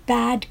the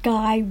bad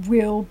guy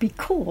will be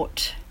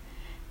caught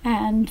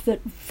and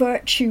that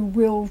virtue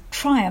will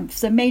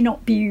triumph. There may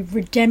not be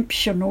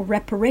redemption or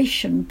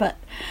reparation, but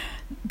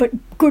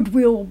good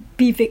will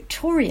be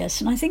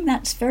victorious. And I think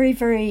that's very,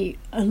 very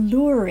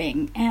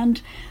alluring.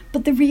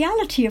 But the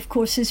reality, of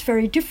course, is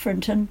very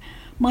different. And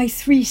my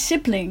three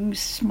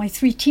siblings, my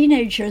three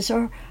teenagers,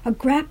 are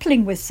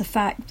grappling with the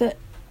fact that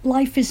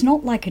life is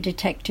not like a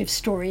detective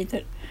story,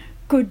 that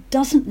good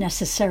doesn't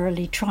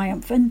necessarily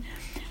triumph, and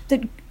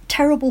that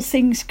terrible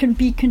things can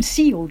be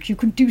concealed. You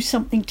can do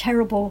something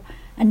terrible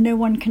and no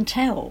one can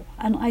tell.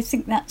 And I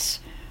think that's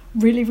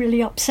really,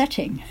 really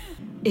upsetting.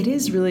 It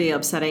is really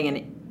upsetting,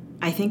 and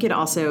I think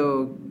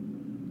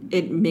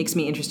it makes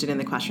me interested in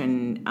the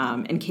question,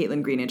 and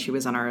Caitlin Greenidge, who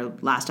was on our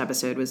last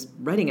episode, was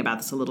writing about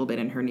this a little bit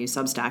in her new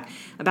Substack,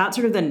 about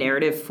sort of the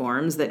narrative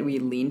forms that we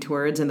lean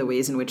towards and the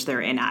ways in which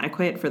they're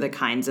inadequate for the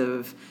kinds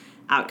of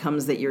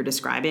outcomes that you're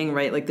describing,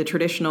 right? Like the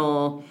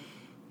traditional,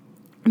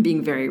 I'm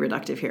being very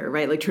reductive here,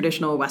 right? Like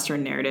traditional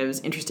Western narratives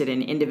interested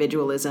in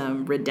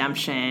individualism,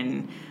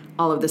 redemption,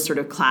 all of this sort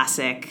of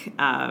classic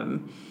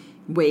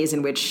ways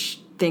in which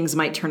things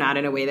might turn out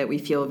in a way that we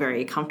feel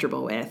very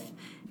comfortable with.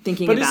 But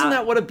isn't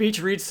that what a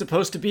beach read's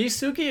supposed to be,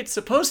 Suki? It's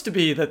supposed to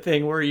be the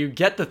thing where you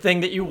get the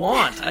thing that you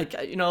want.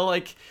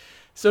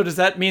 So does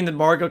that mean that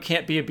Margot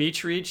can't be a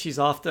beach read? She's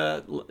off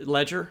the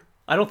ledger?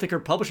 I don't think her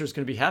publisher's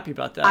going to be happy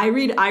about that. I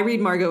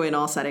read Margot in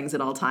all settings,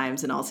 in all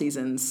times, in all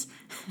seasons.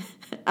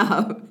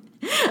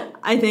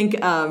 I think,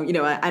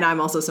 and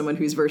I'm also someone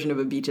whose version of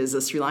a beach is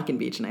a Sri Lankan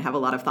beach, and I have a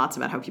lot of thoughts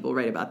about how people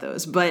write about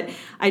those. But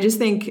I just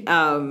think,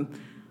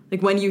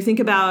 when you think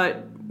about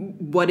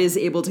what is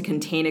able to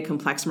contain a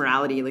complex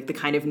morality, like the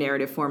kind of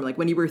narrative form, like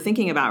when you were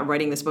thinking about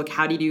writing this book,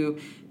 how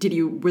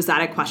was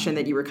that a question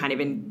that you were kind of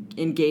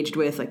engaged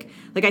with? Like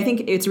I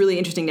think it's really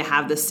interesting to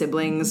have the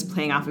siblings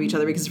playing off of each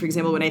other, because, for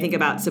example, when I think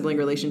about sibling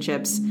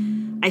relationships,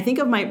 I think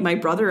of my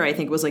brother, I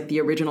think, was like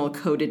the original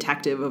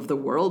co-detective of the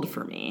world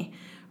for me,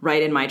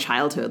 right, in my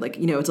childhood. Like,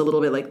 it's a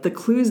little bit like the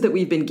clues that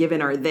we've been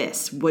given are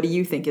this. What do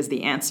you think is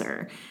the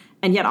answer?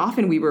 And yet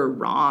often we were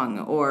wrong,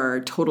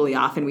 or totally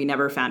often we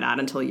never found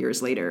out until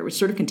years later, which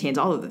sort of contains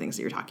all of the things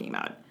that you're talking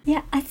about.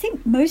 Yeah, I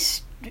think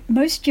most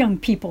young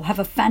people have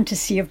a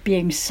fantasy of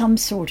being some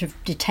sort of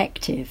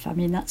detective. I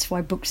mean, that's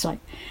why books like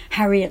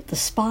Harriet the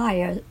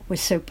Spy were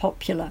so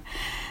popular.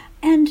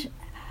 And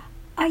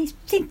I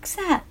think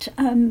that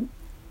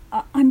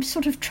I'm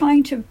sort of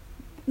trying to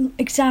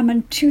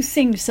examine two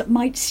things that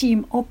might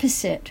seem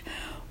opposite.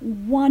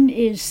 One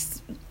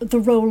is the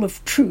role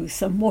of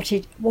truth and what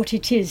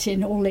it is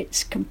in all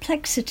its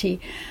complexity,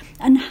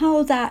 and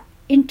how that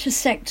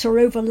intersects or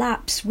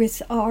overlaps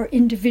with our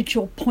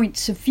individual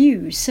points of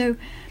view. So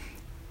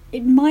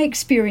in my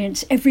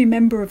experience, every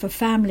member of a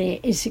family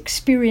is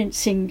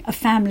experiencing a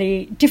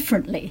family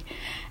differently,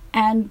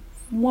 and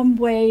one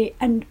way,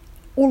 and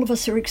all of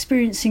us are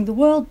experiencing the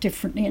world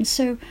differently. And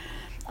so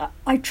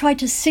I try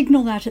to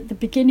signal that at the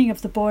beginning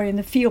of The Boy in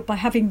the Field by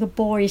having the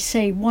boy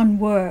say one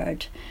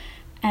word,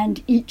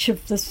 and each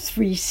of the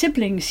three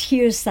siblings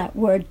hears that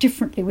word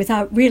differently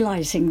without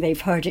realizing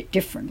they've heard it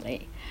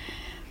differently.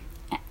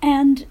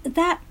 And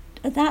that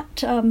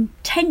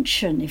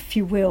tension, if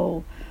you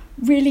will,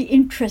 really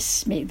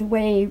interests me. The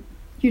way,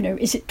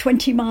 is it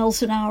 20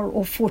 miles an hour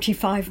or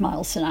 45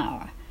 miles an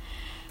hour?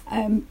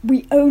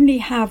 We only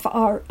have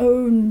our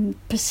own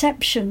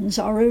perceptions,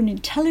 our own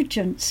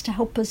intelligence to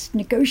help us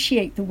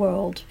negotiate the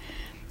world.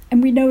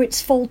 And we know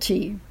it's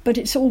faulty, but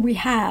it's all we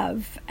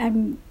have.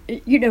 And,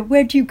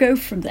 where do you go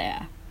from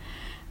there?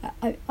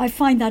 I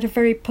find that a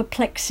very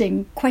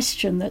perplexing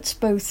question that's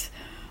both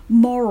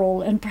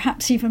moral and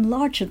perhaps even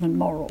larger than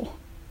moral.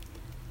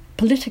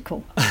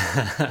 Political.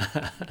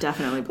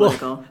 Definitely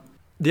political. Well,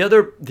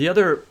 the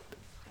other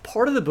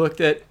part of the book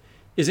that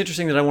is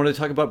interesting that I wanted to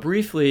talk about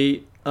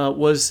briefly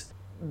was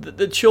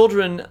the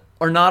children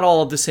are not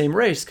all of the same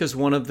race, because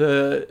one of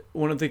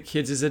the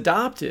kids is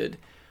adopted,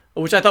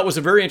 which I thought was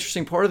a very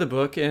interesting part of the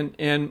book, and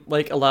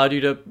allowed you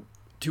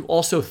to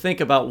also think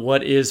about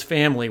what is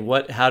family,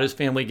 how does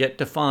family get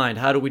defined,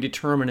 how do we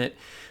determine it.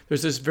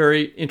 There's this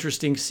very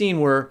interesting scene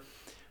where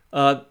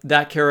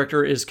that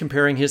character is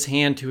comparing his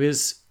hand to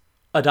his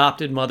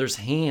adopted mother's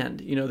hand,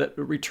 that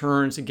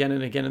returns again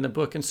and again in the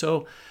book. And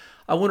so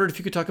I wondered if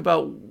you could talk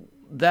about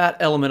that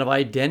element of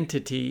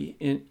identity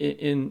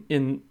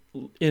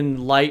in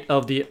light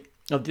of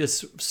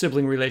this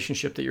sibling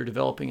relationship that you're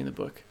developing in the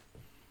book.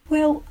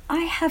 Well,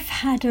 I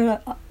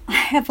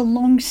have a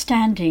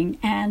long-standing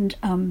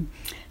and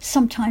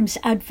sometimes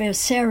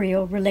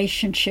adversarial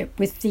relationship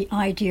with the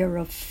idea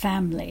of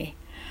family.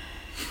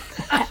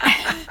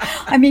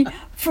 I mean,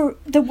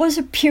 there was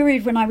a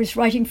period when I was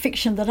writing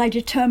fiction that I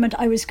determined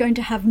I was going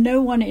to have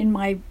no one in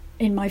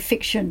my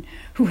fiction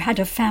who had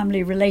a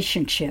family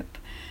relationship.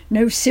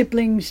 No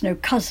siblings, no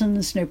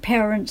cousins, no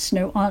parents,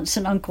 no aunts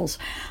and uncles.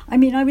 I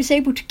mean, I was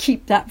able to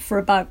keep that for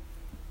about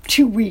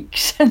 2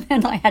 weeks, and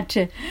then I had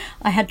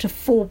to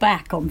fall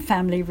back on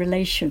family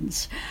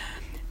relations.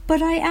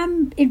 But I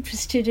am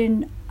interested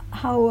in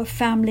how a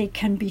family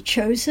can be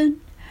chosen.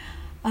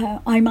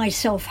 I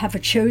myself have a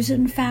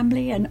chosen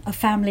family, and a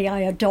family I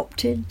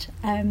adopted.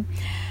 And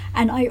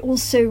I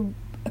also,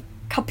 a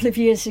couple of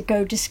years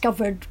ago,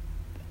 discovered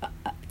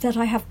that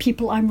I have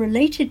people I'm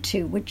related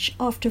to, which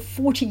after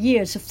 40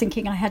 years of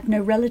thinking I had no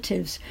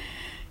relatives,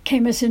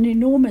 came as an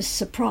enormous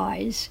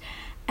surprise.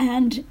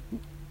 And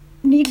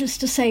needless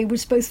to say,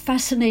 was both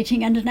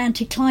fascinating and an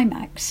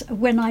anticlimax.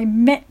 When I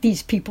met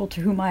these people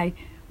to whom I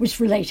was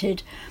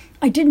related,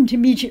 I didn't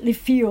immediately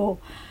feel,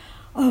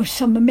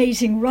 some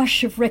amazing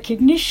rush of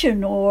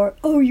recognition, or,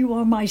 you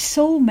are my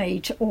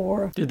soulmate,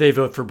 or... Did they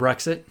vote for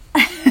Brexit?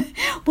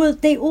 Well,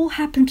 they all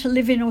happen to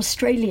live in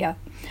Australia.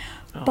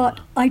 But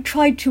I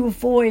tried to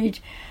avoid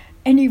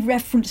any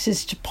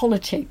references to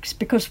politics,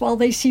 because while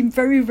they seem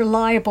very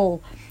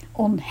reliable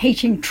on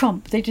hating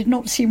Trump, they did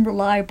not seem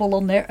reliable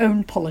on their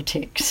own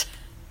politics.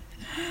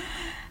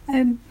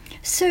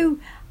 So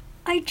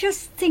I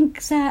just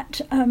think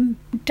that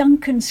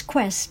Duncan's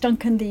quest,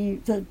 Duncan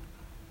the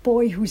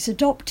boy who's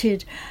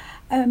adopted,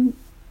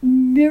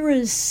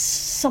 mirrors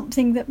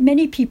something that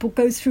many people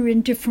go through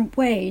in different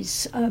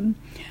ways.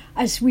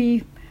 As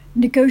we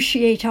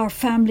negotiate our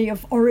family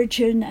of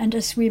origin, and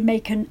as we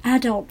make an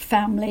adult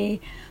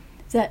family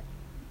that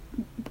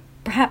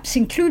perhaps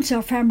includes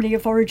our family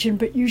of origin,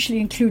 but usually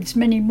includes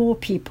many more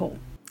people.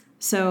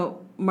 So,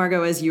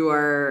 Margot, as you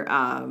are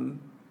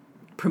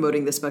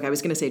promoting this book, I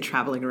was going to say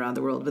traveling around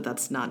the world, but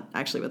that's not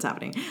actually what's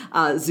happening.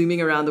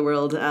 Zooming around the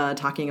world,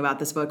 talking about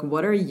this book,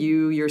 what are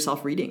you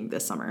yourself reading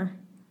this summer?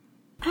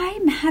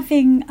 I'm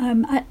having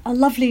a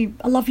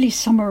lovely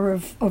summer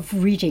of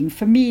reading.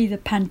 For me, the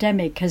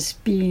pandemic has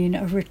been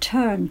a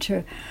return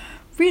to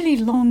really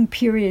long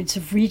periods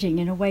of reading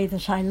in a way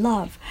that I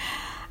love.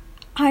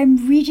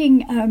 I'm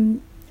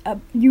reading,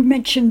 you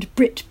mentioned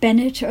Britt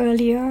Bennett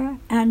earlier,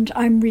 and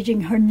I'm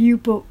reading her new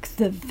book,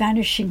 The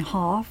Vanishing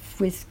Half,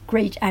 with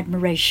great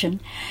admiration.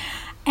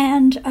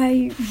 And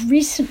I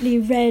recently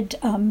read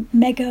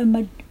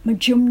Megha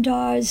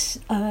Majumdar's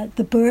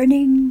The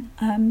Burning.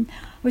 I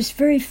was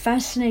very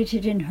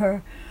fascinated in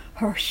her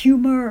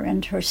humor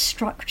and her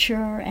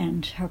structure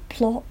and her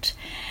plot.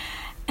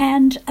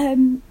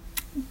 And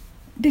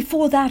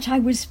before that, I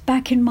was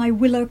back in my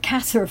Willa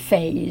Cather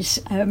phase,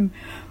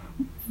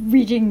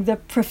 reading The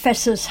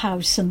Professor's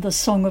House and The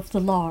Song of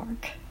the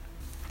Lark.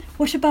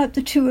 What about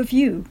the two of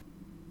you?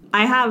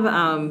 I have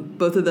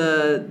both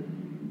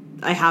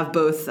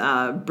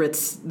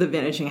Britt's The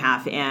Vanishing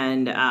Half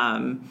and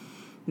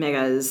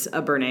Megha's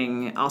A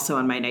Burning also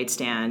on my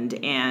nightstand.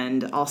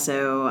 And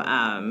also,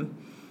 I've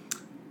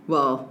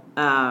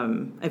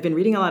been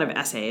reading a lot of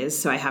essays.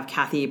 So I have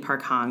Kathy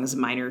Park Hong's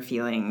Minor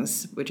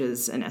Feelings, which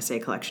is an essay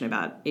collection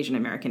about Asian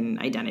American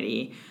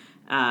identity.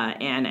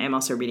 And I'm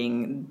also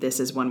reading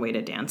This Is One Way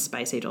to Dance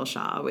by Sejal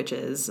Shah, which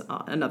is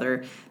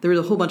there was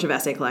a whole bunch of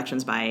essay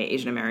collections by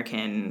Asian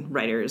American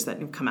writers that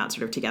have come out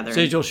sort of together.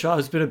 Sejal Shah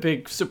has been a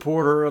big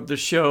supporter of the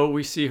show.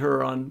 We see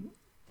her on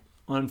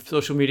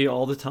social media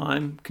all the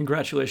time.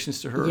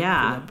 Congratulations to her for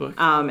that book.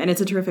 And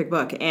it's a terrific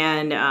book.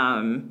 And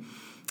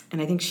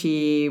I think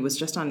she was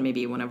just on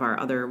maybe one of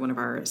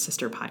our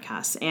sister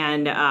podcasts.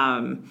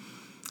 And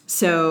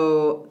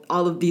so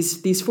all of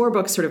these four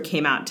books sort of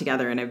came out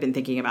together, and I've been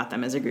thinking about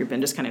them as a group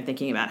and just kind of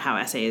thinking about how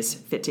essays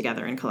fit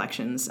together in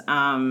collections.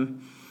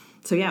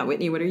 So yeah,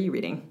 Whitney, what are you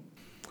reading?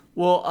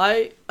 Well,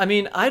 I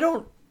mean, I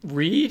don't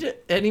read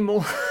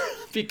anymore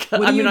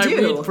because I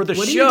read for the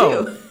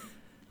show. Do you do?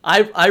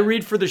 I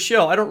read for the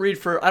show. I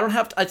don't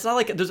have to, it's not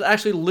like there's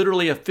actually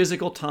literally a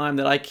physical time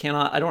that I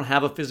don't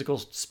have a physical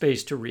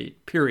space to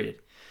read, period.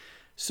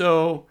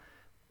 So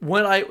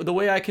the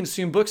way I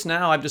consume books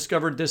now, I've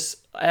discovered this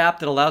app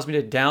that allows me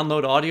to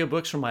download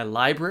audiobooks from my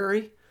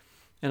library,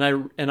 and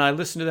I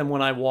listen to them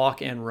when I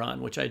walk and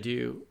run, which I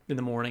do in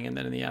the morning and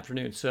then in the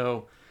afternoon.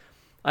 So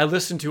I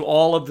listened to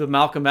all of the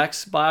Malcolm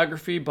X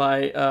biography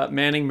by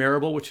Manning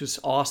Marable, which is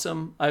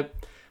awesome. I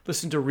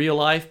listened to Real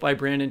Life by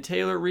Brandon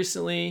Taylor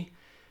recently.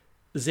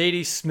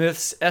 Zadie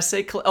Smith's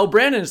essay.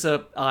 Brandon's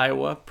a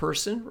Iowa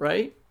person,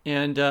 right?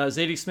 And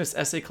Zadie Smith's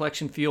essay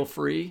collection, Feel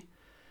Free.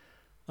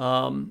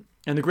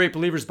 And The Great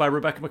Believers by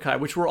Rebecca Mackay,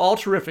 which were all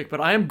terrific. But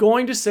I am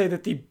going to say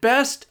that the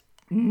best,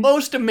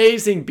 most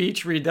amazing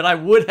beach read that I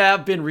would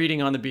have been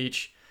reading on the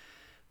beach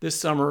this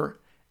summer,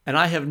 and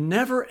I have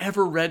never,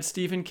 ever read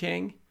Stephen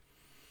King.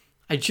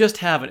 I just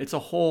haven't. It's a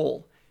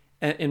hole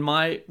in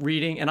my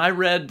reading. And I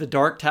read The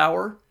Dark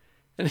Tower,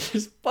 and it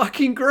is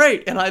fucking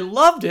great. And I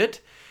loved it.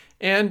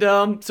 And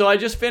so I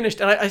just finished,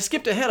 and I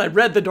skipped ahead. I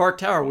read The Dark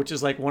Tower, which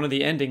is like one of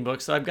the ending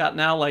books. So I've got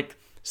now like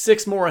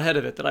 6 more ahead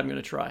of it that I'm going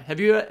to try.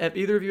 Have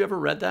either of you ever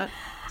read that?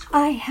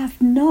 I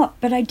have not,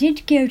 but I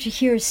did go to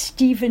hear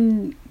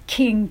Stephen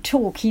King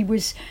talk. He'd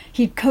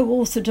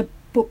co-authored a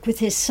book with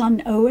his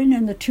son Owen,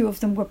 and the two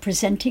of them were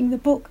presenting the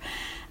book.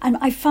 And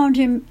I found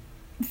him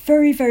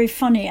very, very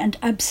funny and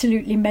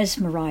absolutely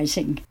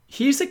mesmerizing.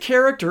 He's a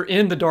character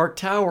in The Dark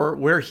Tower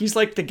where he's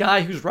like the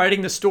guy who's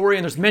writing the story,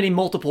 and there's many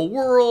multiple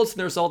worlds, and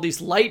there's all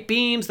these light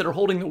beams that are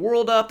holding the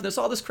world up, and there's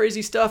all this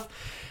crazy stuff.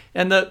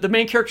 And the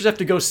main characters have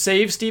to go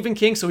save Stephen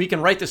King so he can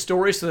write the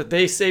story so that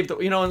they save the,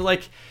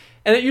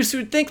 and you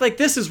would think like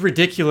this is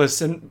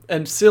ridiculous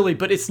and silly,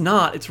 but it's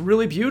not. It's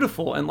really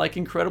beautiful and like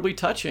incredibly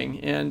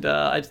touching. And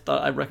I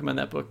thought I'd recommend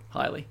that book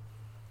highly.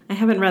 I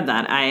haven't read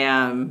that. I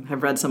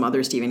have read some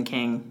other Stephen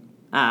King,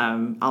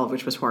 all of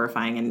which was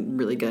horrifying and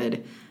really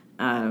good.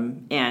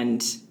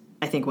 And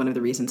I think one of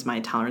the reasons my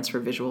tolerance for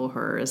visual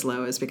horror is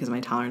low is because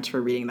my tolerance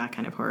for reading that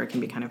kind of horror can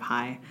be kind of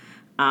high.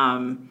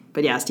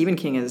 But yeah, Stephen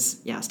King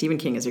is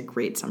a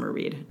great summer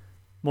read.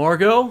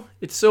 Margot,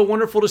 it's so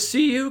wonderful to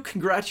see you.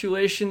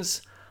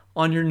 Congratulations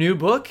on your new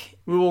book.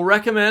 We will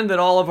recommend that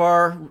all of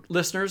our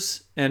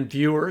listeners and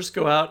viewers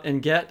go out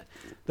and get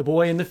The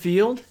Boy in the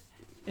Field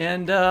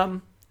and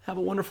have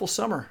a wonderful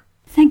summer.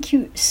 Thank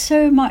you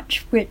so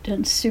much, Whit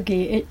and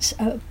Sugi. It's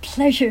a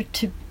pleasure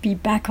to be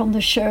back on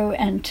the show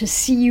and to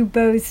see you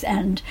both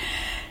and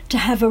to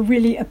have a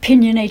really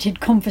opinionated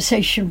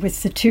conversation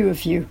with the two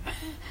of you.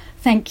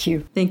 Thank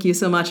you. Thank you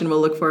so much, and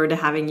we'll look forward to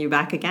having you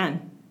back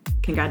again.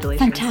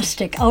 Congratulations.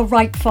 Fantastic. I'll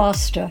write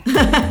faster.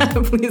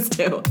 Please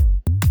do.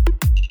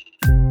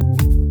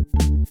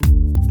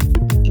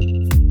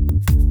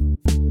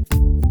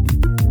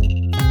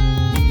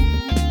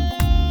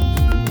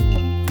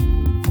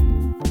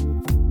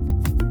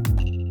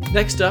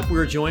 Next up,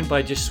 we're joined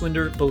by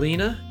Jaswinder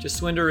Bolinda.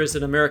 Jaswinder is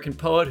an American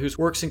poet whose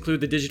works include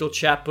the digital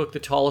chapbook, The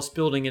Tallest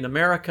Building in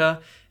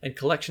America, and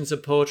collections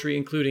of poetry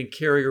including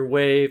Carrier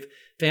Wave,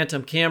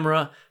 Phantom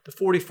Camera, The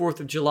 44th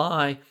of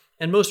July,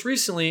 and most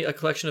recently, a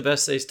collection of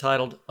essays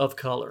titled Of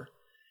Color.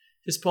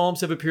 His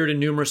poems have appeared in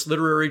numerous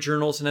literary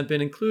journals and have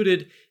been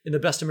included in the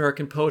Best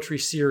American Poetry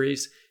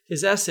series.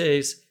 His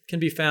essays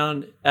can be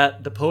found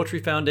at the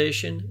Poetry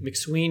Foundation,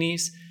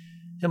 McSweeney's,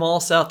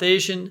 Himal South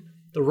Asian,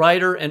 The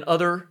Writer, and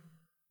other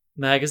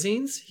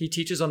magazines. He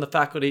teaches on the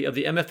faculty of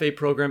the MFA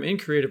program in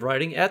creative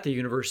writing at the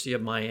University of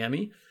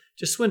Miami.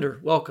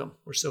 Jaswinder, welcome.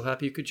 We're so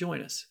happy you could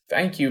join us.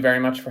 Thank you very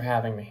much for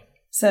having me.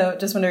 So,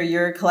 Jaswinder,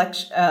 your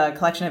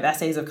collection of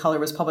essays of color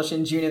was published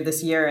in June of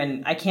this year,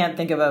 and I can't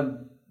think of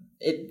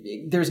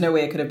there's no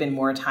way it could have been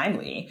more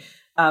timely.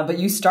 But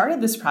you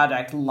started this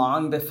project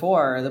long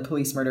before the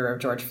police murder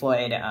of George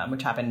Floyd,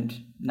 which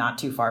happened not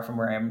too far from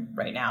where I am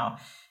right now,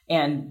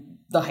 and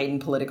the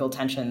heightened political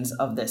tensions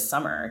of this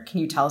summer. Can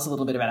you tell us a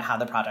little bit about how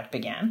the project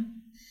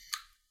began?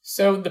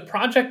 So the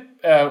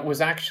project was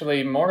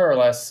actually more or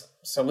less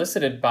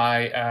solicited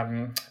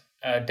by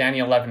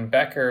Daniel Levin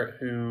Becker,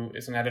 who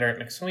is an editor at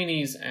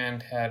McSweeney's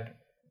and had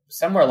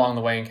somewhere along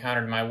the way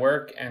encountered my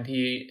work, and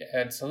he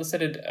had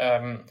solicited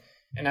an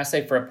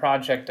essay for a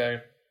project,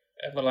 a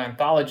little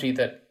anthology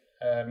that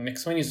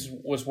McSweeney's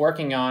was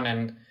working on,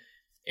 and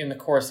in the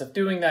course of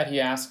doing that,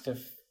 he asked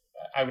if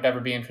I would ever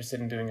be interested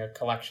in doing a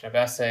collection of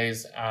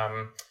essays.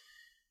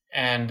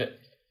 And,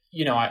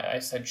 I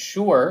said,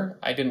 sure.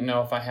 I didn't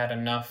know if I had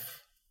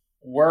enough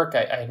work.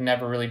 I had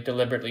never really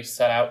deliberately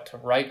set out to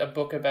write a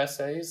book of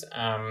essays.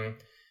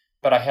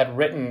 But I had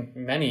written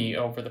many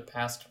over the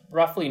past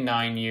roughly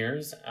 9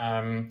 years.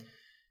 And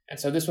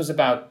so this was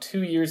about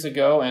 2 years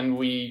ago, and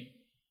we,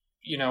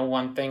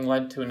 one thing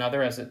led to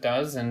another, as it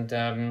does. And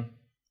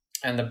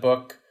the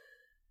book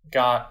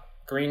got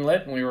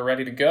greenlit and we were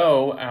ready to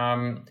go.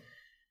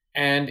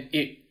 And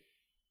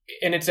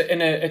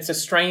it's a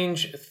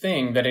strange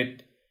thing that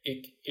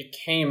it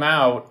came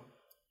out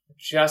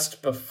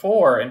just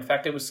before. In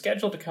fact, it was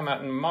scheduled to come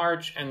out in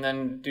March, and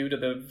then due to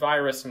the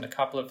virus and a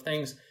couple of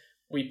things,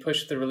 we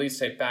pushed the release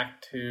date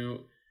back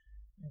to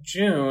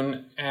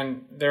June,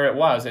 and there it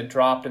was. It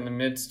dropped in the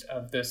midst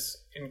of this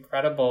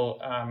incredible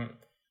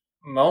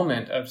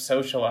moment of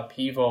social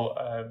upheaval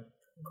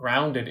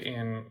grounded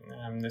in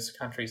this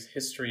country's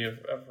history of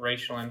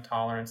racial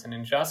intolerance and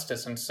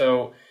injustice. And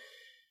so,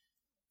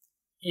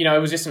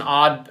 it was just an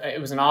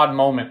odd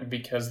moment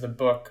because the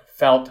book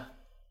felt,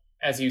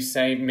 as you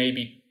say,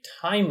 maybe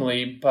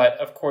timely, but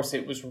of course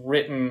it was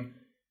written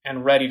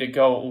and ready to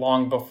go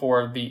long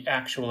before the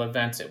actual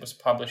events it was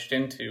published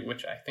into,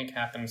 which I think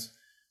happens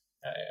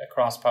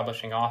across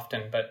publishing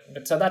often.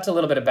 But so that's a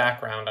little bit of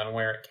background on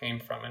where it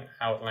came from and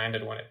how it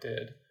landed when it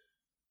did.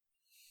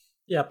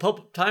 Yeah,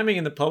 timing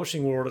in the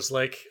publishing world is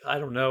like, I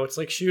don't know, it's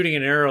like shooting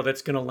an arrow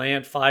that's going to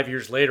land 5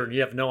 years later and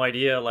you have no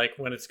idea like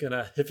when if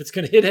it's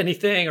going to hit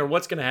anything or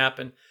what's going to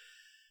happen.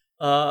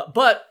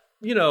 But,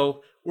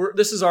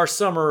 this is our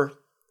summer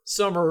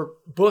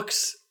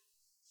books,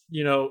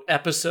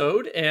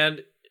 episode.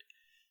 And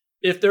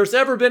if there's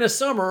ever been a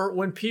summer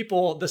when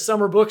the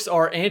summer books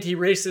are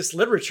anti-racist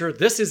literature,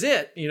 this is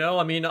it.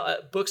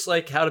 Books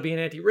like How to Be an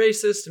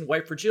Anti-Racist and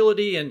White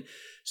Fragility and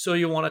So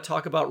You Want to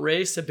Talk About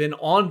Race have been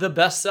on the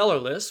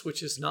bestseller list,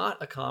 which is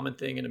not a common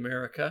thing in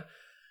America.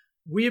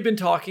 We have been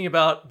talking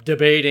about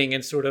debating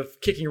and sort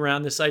of kicking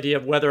around this idea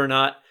of whether or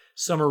not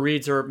summer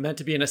reads are meant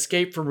to be an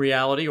escape from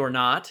reality or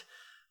not.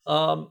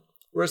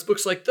 Whereas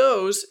books like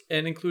those,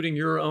 and including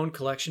your own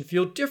collection,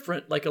 feel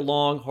different, like a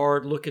long,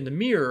 hard look in the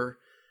mirror.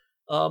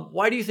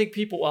 Why do you think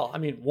people,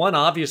 one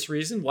obvious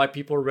reason why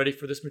people are ready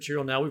for this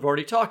material now, we've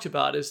already talked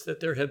about, is that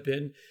there have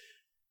been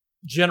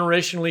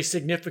generationally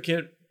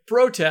significant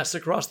protests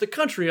across the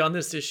country on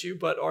this issue.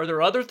 But are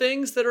there other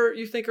things that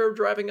you think are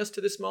driving us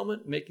to this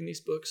moment, making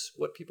these books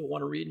what people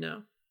want to read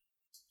now?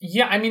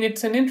 Yeah,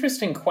 it's an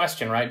interesting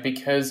question, right?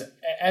 Because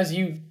as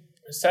you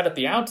said at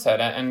the outset,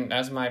 and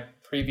as my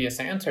previous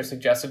answer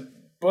suggested,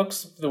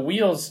 books, the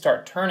wheels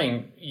start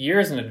turning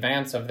years in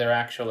advance of their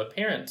actual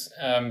appearance.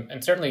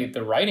 And certainly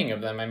the writing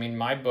of them.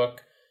 My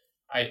book,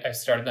 I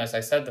started, as I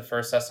said, the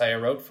first essay I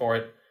wrote for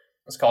it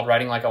was called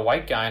Writing Like a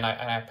White Guy, and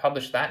I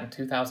published that in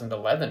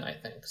 2011, I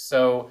think.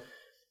 So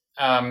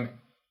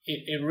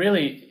it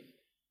really,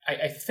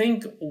 I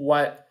think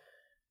what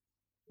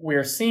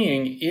we're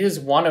seeing is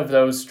one of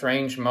those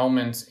strange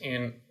moments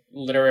in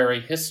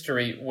literary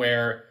history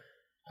where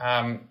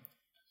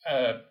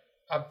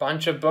a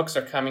bunch of books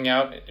are coming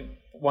out.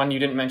 One you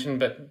didn't mention,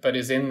 but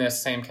is in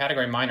this same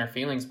category. Minor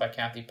Feelings by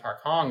Kathy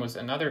Park Hong was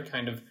another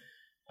kind of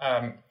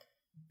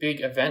big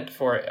event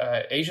for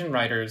Asian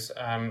writers,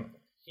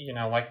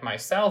 like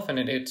myself. And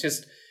it's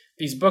just,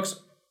 these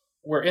books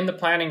were in the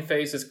planning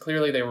phases.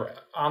 Clearly, they were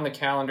on the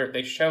calendar.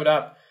 They showed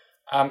up.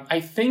 I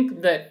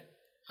think that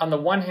on the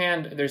one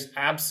hand, there's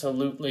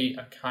absolutely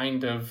a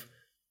kind of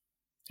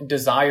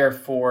desire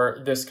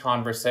for this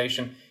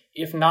conversation,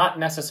 if not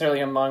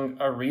necessarily among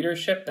a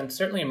readership, then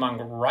certainly among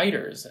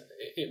writers.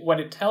 What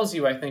it tells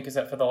you, I think, is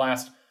that for the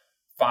last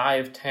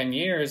 5-10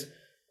 years,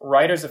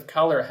 writers of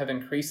color have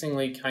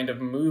increasingly kind of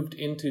moved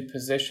into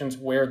positions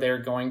where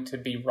they're going to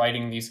be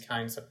writing these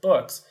kinds of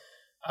books.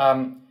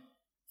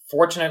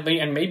 Fortunately,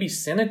 and maybe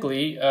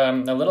cynically a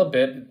little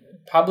bit,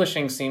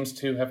 publishing seems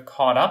to have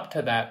caught up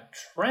to that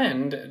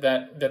trend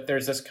that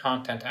there's this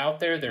content out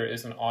there, there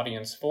is an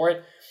audience for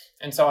it.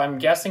 And so I'm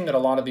guessing that a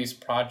lot of these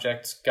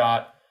projects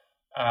got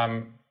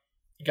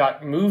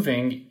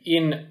moving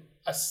in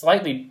a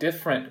slightly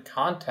different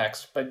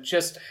context, but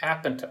just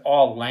happened to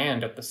all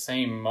land at the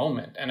same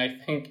moment. And I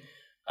think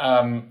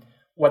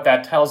what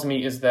that tells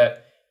me is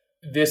that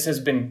this has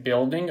been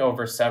building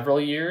over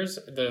several years.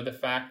 The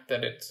fact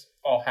that it's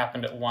all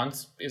happened at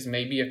once is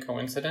maybe a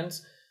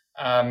coincidence.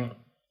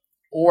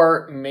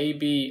 Or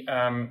maybe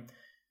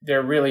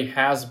there really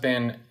has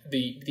been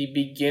the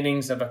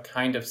beginnings of a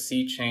kind of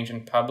sea change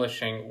in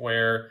publishing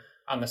where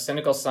on the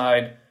cynical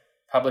side,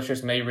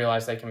 publishers may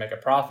realize they can make a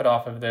profit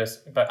off of this,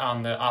 but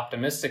on the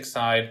optimistic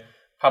side,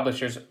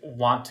 publishers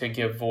want to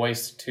give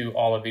voice to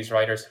all of these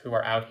writers who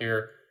are out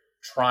here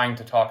trying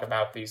to talk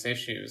about these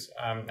issues.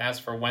 As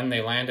for when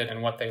they landed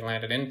and what they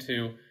landed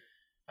into,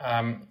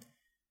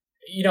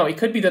 it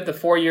could be that the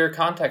 4-year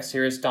context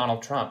here is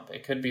Donald Trump.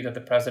 It could be that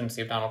the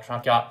presidency of Donald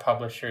Trump got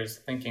publishers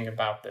thinking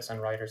about this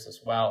and writers as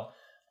well.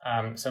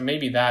 So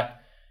maybe that,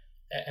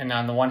 and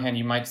on the one hand,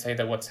 you might say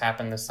that what's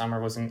happened this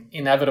summer was an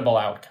inevitable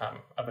outcome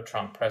of a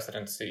Trump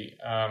presidency.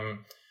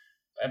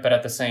 But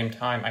at the same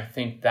time, I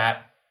think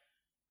that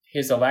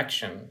his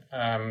election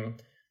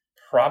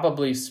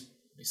probably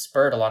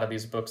spurred a lot of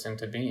these books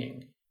into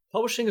being.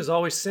 Publishing is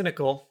always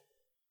cynical.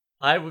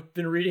 I've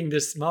been reading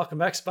this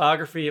Malcolm X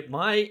biography.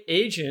 My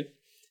agent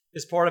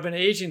is part of an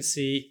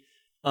agency,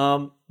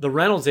 the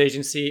Reynolds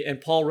Agency,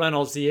 and Paul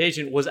Reynolds, the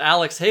agent, was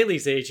Alex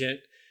Haley's agent,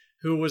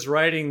 who was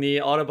writing the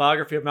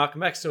autobiography of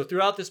Malcolm X. So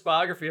throughout this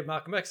biography of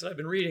Malcolm X that I've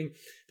been reading,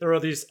 there are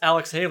these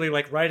Alex Haley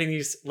writing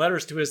these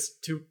letters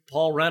to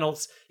Paul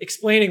Reynolds,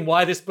 explaining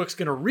why this book's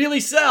going to really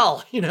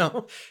sell,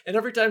 And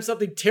every time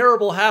something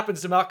terrible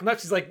happens to Malcolm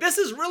X, he's like, this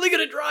is really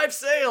going to drive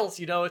sales.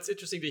 It's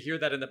interesting to hear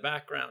that in the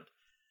background.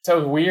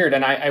 So weird,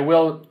 and I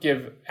will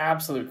give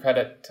absolute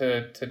credit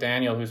to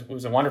Daniel,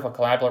 who's a wonderful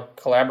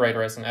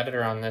collaborator as an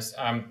editor on this.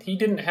 He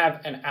didn't have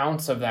an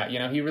ounce of that,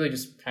 He really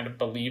just kind of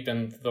believed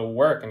in the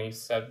work, and he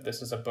said,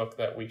 "This is a book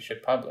that we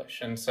should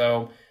publish." And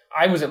so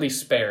I was at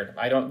least spared.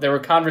 There were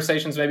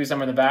conversations maybe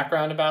somewhere in the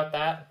background about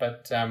that,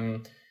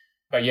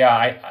 but yeah,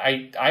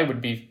 I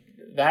would be.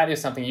 That is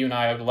something you and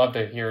I would love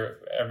to hear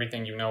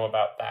everything you know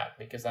about that,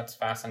 because that's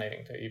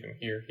fascinating to even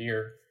hear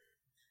here.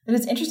 And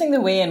it's interesting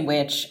the way in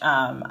which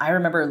I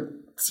remember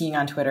seeing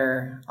on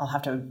Twitter, I'll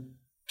have to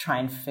try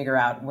and figure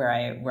out where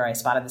I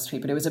spotted this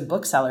tweet, but it was a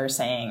bookseller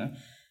saying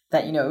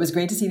that, it was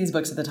great to see these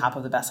books at the top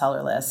of the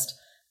bestseller list,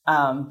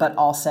 but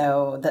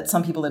also that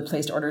some people had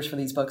placed orders for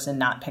these books and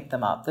not picked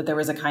them up, that there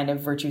was a kind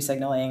of virtue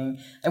signaling.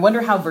 I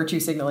wonder how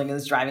virtue signaling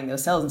is driving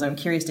those sales. And so I'm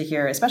curious to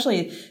hear,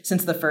 especially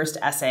since the first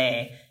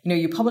essay,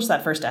 you published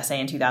that first essay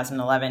in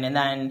 2011, and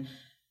then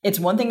it's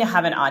one thing to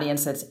have an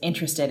audience that's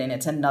interested, and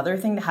it's another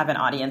thing to have an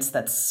audience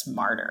that's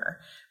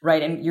smarter,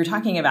 right? And you're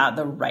talking about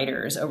the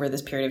writers over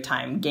this period of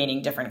time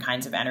gaining different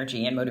kinds of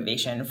energy and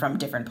motivation from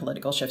different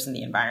political shifts in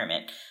the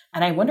environment.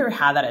 And I wonder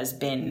how that has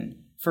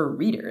been for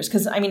readers.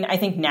 Because, I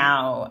think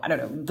now, I don't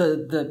know,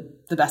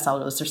 the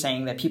bestseller lists are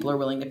saying that people are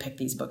willing to pick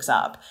these books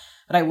up.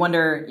 But I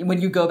wonder,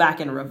 when you go back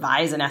and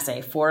revise an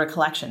essay for a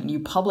collection, you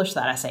publish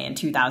that essay in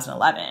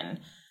 2011,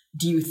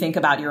 do you think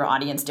about your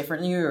audience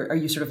differently, or are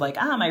you sort of like,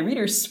 my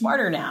reader's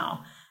smarter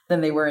now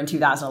than they were in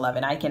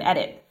 2011? I can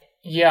edit.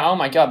 Yeah, oh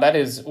my God, that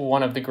is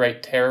one of the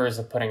great terrors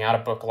of putting out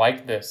a book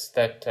like this.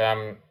 That,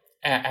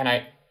 and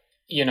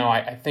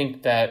I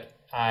think that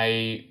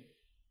I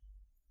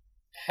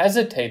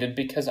hesitated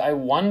because I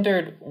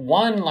wondered,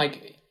 one,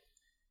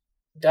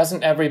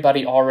 doesn't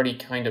everybody already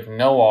kind of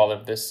know all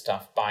of this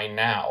stuff by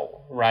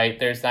now, right?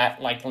 There's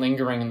that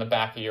lingering in the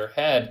back of your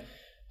head.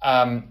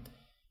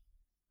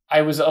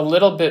 I was a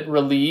little bit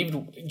relieved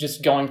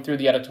just going through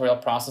the editorial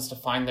process to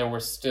find there were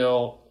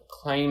still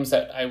claims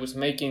that I was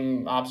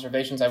making,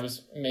 observations I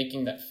was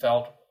making that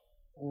felt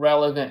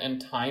relevant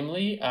and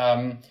timely.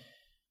 And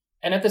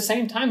at the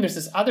same time, there's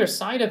this other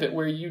side of it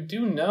where you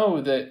do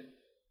know that,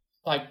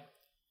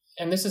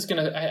 and this is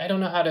going to, I don't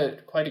know how to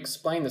quite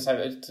explain this.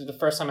 It's the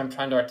first time I'm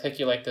trying to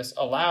articulate this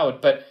aloud,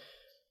 but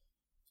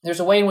there's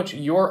a way in which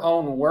your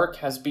own work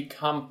has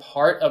become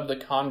part of the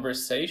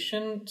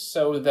conversation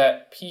so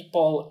that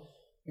people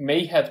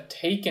may have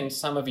taken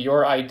some of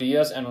your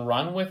ideas and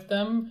run with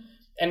them.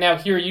 And now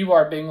here you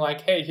are being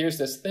like, hey, here's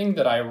this thing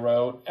that I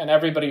wrote, and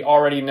everybody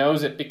already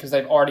knows it because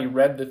they've already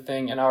read the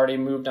thing and already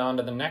moved on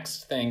to the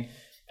next thing.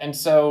 And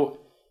so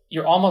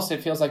you're almost,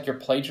 it feels like you're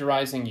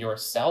plagiarizing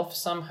yourself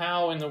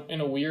somehow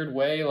in a weird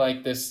way,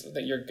 like this,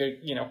 that you're,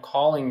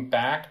 calling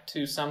back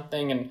to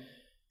something and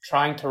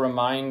trying to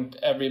remind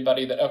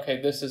everybody that, okay,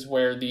 this is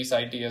where these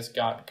ideas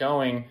got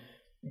going.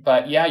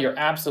 But yeah, you're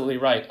absolutely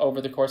right.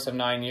 Over the course of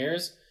 9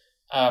 years,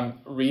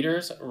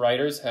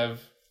 writers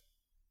have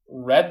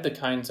read the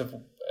kinds of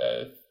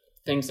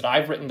things that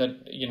I've written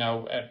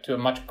that, to a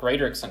much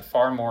greater extent,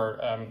 far more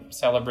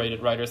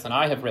celebrated writers than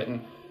I have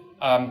written.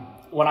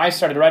 When I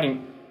started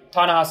writing,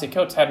 Ta-Nehisi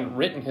Coates hadn't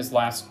written his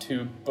last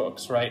 2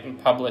 books, right,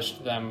 and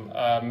published them.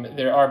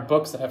 There are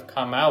books that have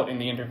come out in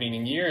the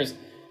intervening years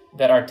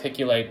that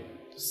articulate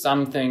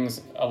some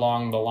things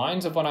along the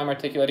lines of what I'm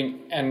articulating,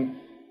 and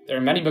there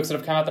are many books that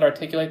have come out that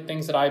articulate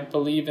things that I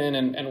believe in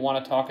and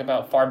want to talk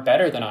about far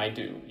better than I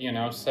do,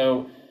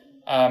 So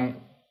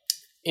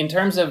in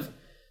terms of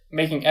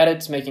making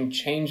edits, making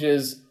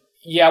changes,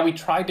 yeah, we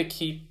tried to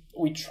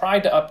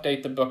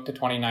update the book to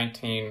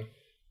 2019,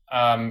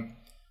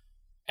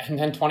 and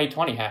then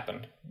 2020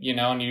 happened,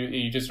 and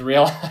you just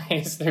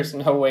realize there's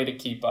no way to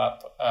keep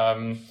up.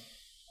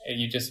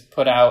 You just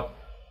put out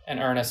an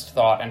earnest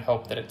thought and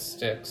hope that it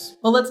sticks.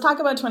 Well, let's talk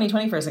about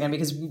 2020 for a second,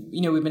 because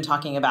we've been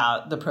talking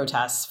about the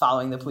protests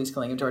following the police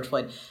killing of George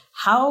Floyd.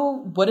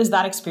 What has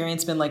that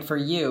experience been like for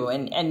you?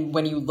 And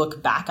when you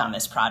look back on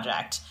this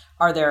project,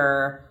 are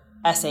there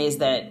essays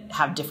that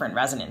have different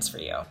resonance for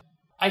you?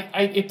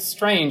 It's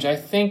strange. I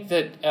think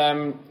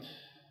that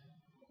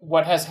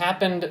what has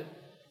happened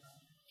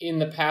in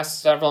the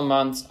past several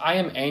months, I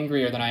am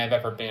angrier than I have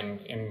ever been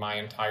in my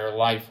entire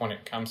life when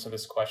it comes to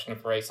this question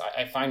of race.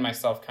 I find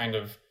myself kind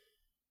of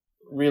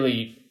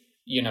really,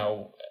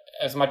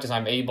 as much as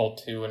I'm able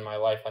to in my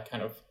life, like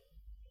kind of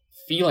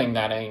feeling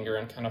that anger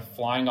and kind of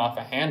flying off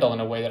a handle in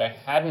a way that I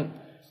hadn't,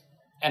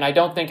 and I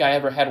don't think I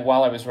ever had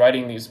while I was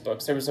writing these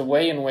books. There was a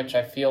way in which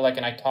I feel like,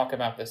 and I talk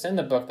about this in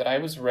the book, that I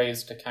was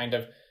raised to kind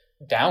of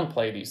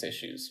downplay these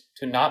issues,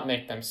 to not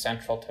make them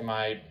central to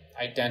my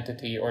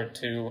identity or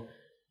to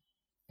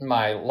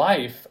my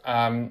life.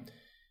 And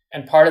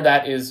part of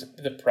that is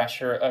the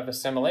pressure of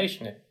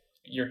assimilation.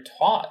 You're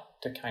taught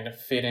to kind of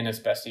fit in as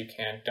best you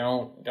can.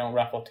 Don't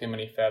ruffle too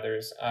many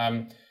feathers.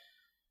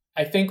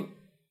 I think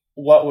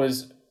what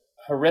was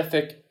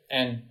horrific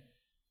and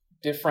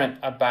different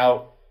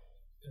about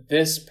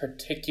this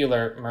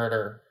particular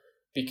murder,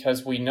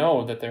 because we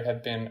know that there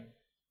have been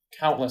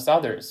countless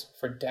others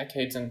for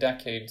decades and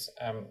decades,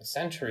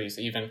 centuries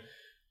even,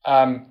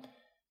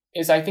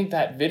 is I think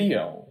that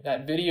video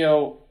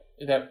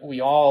that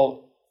we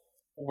all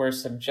were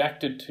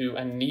subjected to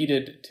and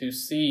needed to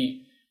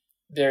see.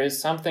 There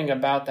is something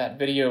about that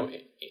video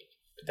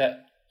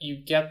that you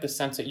get the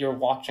sense that you're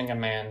watching a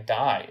man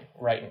die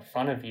right in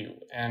front of you.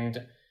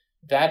 And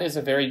that is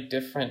a very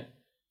different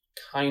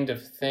kind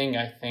of thing,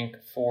 I think,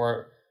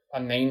 for a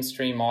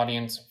mainstream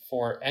audience,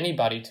 for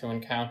anybody to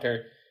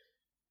encounter.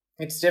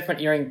 It's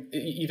different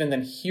even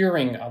than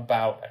hearing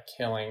about a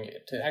killing,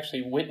 to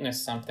actually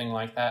witness something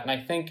like that. And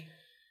I think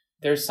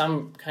there's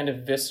some kind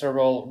of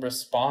visceral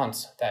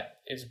response that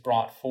is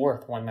brought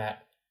forth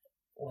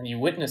when you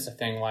witness a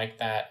thing like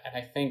that. And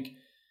I think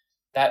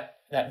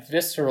that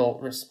visceral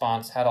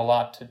response had a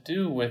lot to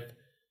do with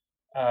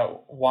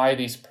why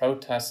these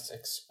protests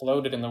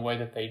exploded in the way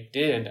that they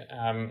did.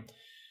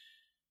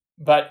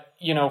 But,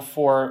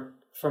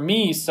 for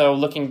me, so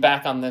looking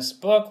back on this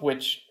book,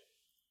 which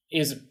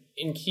is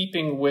in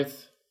keeping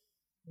with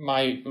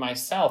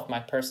myself, my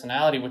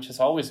personality, which has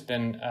always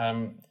been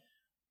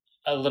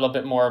a little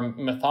bit more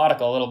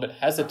methodical, a little bit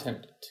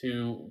hesitant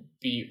to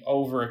be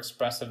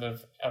over-expressive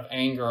of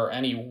anger or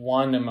any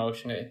one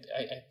emotion. I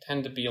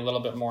tend to be a little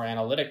bit more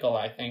analytical,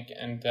 I think.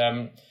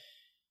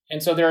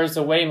 And so there is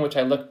a way in which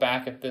I look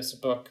back at this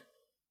book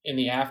in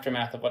the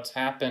aftermath of what's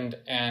happened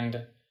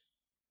and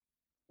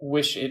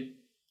wish it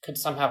could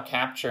somehow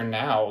capture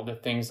now the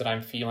things that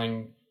I'm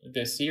feeling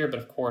this year. But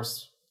of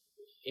course,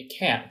 it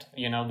can't.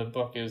 The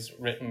book is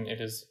written,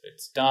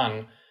 it's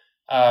done.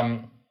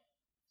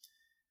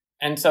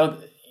 And so,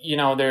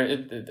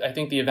 I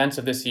think the events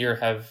of this year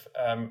have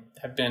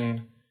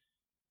been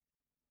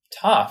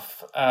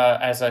tough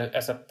as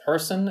a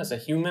person, as a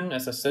human,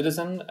 as a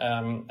citizen,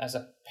 as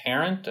a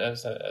parent,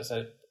 as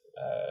a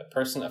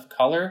person of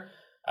color,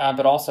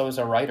 but also as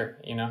a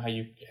writer. How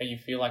you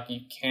feel like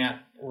you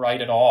can't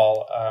write at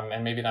all,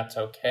 and maybe that's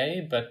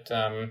okay, but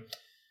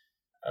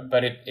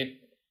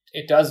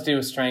it does do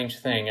a strange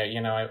thing.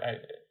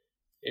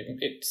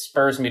 It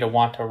spurs me to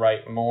want to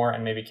write more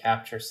and maybe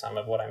capture some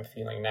of what I'm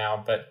feeling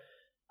now. But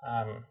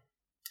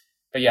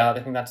yeah, I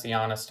think that's the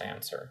honest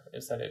answer,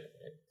 is that it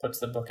puts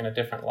the book in a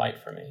different light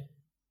for me.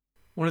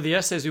 One of the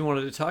essays we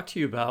wanted to talk to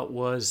you about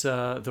was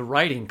the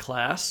writing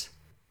class,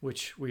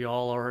 which we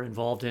all are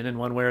involved in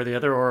one way or the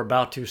other, or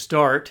about to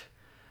start.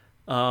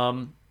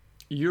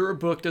 Your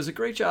book does a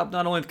great job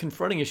not only of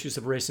confronting issues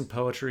of race and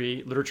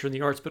poetry, literature and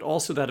the arts, but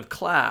also that of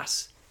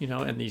class,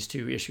 and these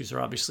two issues are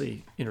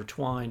obviously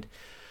intertwined.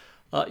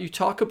 You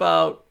talk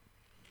about,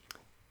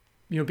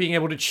 being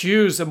able to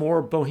choose a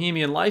more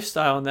bohemian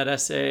lifestyle in that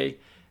essay,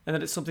 and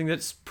that it's something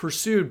that's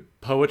pursued,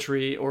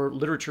 poetry or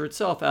literature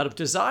itself, out of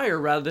desire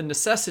rather than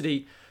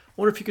necessity. I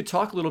wonder if you could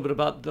talk a little bit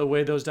about the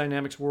way those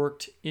dynamics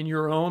worked in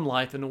your own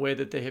life and the way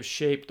that they have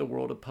shaped the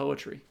world of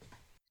poetry.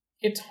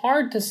 It's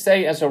hard to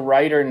say as a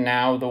writer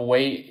now, the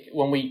way,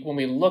 when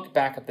we look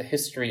back at the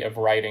history of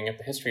writing, at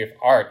the history of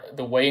art,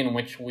 the way in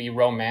which we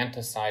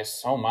romanticize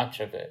so much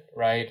of it,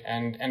 right?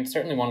 And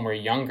certainly when we're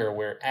younger,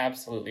 we're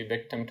absolutely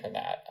victim to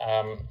that.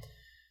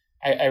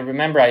 I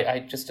remember I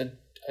just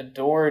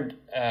adored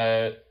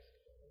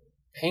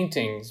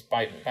paintings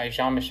by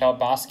Jean-Michel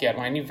Basquiat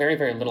when I knew very,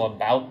 very little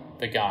about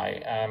the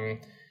guy.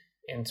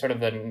 In sort of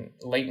the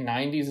late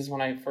 90s is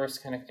when I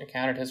first kind of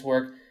encountered his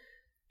work.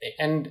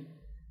 And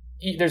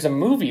there's a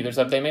movie,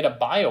 they made a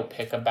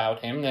biopic about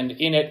him, and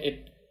in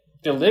it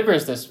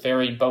delivers this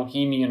very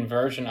bohemian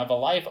version of a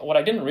life. What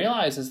I didn't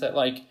realize is that,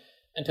 like,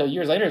 until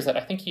years later, is that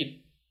I think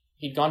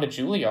he'd gone to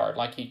Juilliard.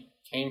 Like, he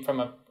came from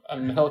a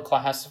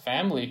middle-class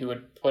family who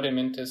had put him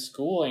into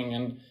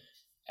schooling,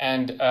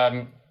 and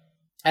the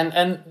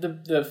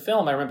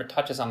film, I remember,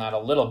 touches on that a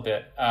little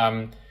bit.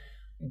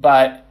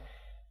 But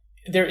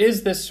there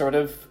is this sort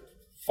of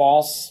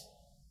false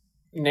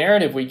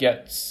narrative we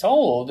get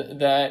sold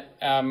that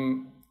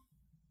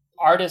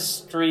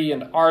artistry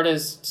and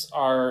artists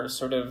are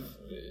sort of,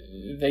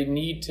 they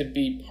need to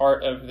be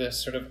part of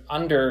this sort of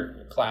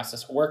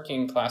underclasses,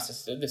 working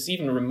classes, this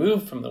even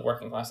removed from the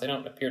working class. They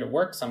don't appear to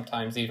work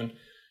sometimes even.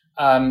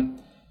 And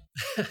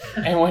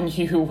when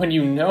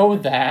you know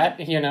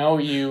that,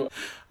 you...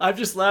 I'm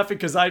just laughing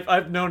because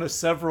I've known of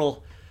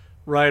several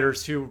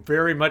writers who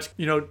very much,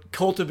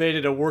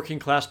 cultivated a working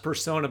class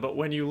persona, but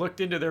when you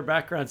looked into their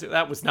backgrounds,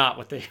 that was not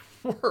what they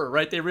were,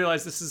 right? They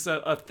realized this is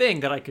a thing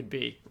that I could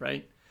be,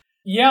 right?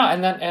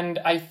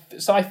 Yeah,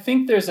 so I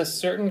think there's a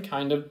certain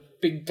kind of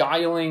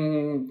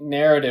beguiling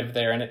narrative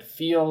there, and it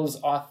feels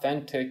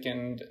authentic,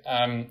 and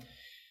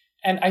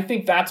I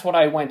think that's what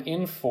I went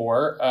in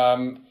for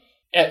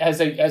as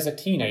a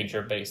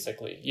teenager,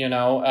 basically,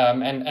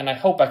 and I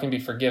hope I can be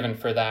forgiven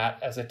for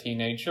that as a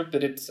teenager.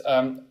 But it's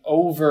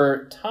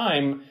over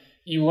time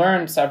you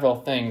learn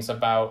several things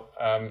about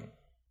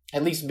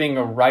at least being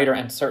a writer,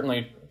 and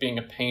certainly being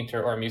a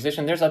painter or a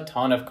musician. There's a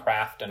ton of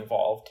craft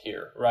involved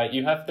here, right?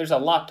 There's a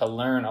lot to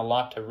learn, a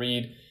lot to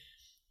read.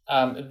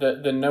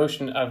 The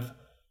notion of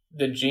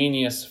the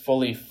genius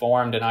fully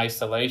formed in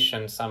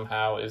isolation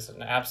somehow is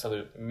an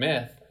absolute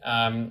myth.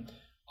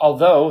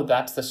 Although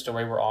that's the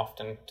story we're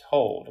often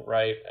told,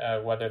 right?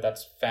 Whether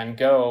that's Van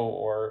Gogh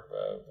or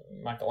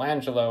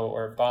Michelangelo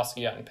or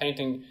Basquiat in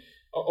painting,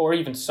 or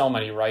even so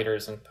many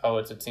writers and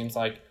poets, it seems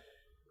like,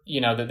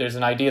 that there's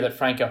an idea that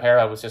Frank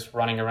O'Hara was just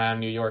running around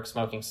New York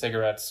smoking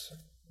cigarettes,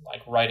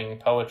 like writing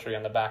poetry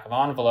on the back of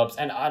envelopes.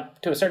 And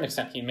to a certain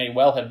extent, he may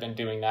well have been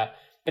doing that,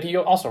 but he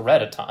also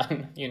read a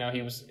ton.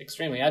 He was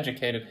extremely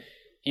educated.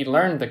 He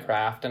learned the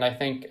craft. And I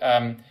think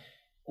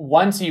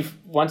once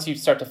you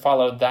start to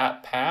follow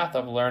that path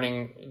of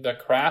learning the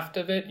craft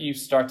of it, you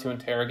start to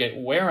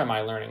interrogate, where am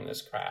I learning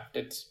this craft?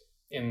 It's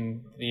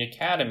in the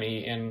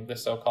academy, in the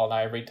so-called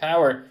ivory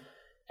tower.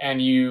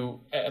 And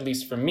at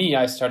least for me,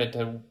 I started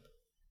to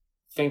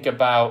think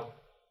about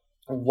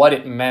what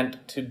it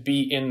meant to be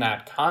in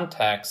that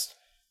context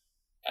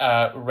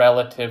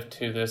relative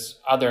to this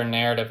other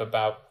narrative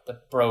about the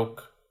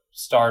broke,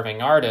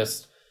 starving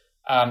artist.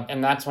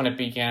 And that's when it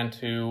began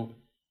to,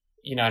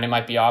 and it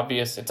might be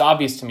obvious. It's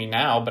obvious to me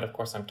now, but of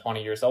course I'm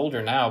 20 years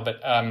older now. But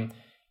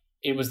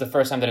it was the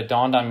first time that it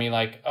dawned on me,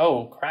 like,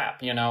 oh,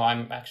 crap,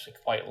 I'm actually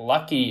quite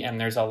lucky. And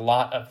there's a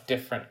lot of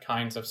different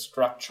kinds of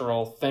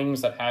structural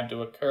things that had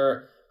to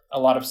occur. A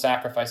lot of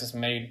sacrifices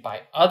made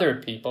by other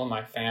people,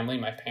 my family,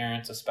 my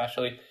parents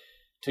especially,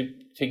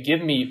 to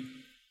give me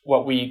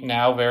what we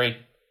now very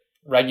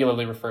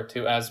regularly refer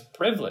to as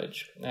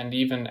privilege. And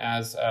even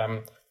as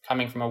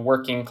coming from a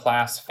working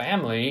class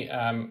family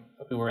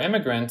who were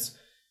immigrants,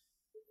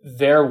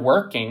 their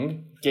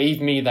working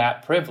gave me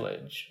that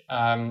privilege.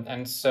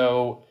 And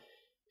so,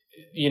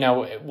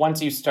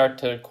 once you start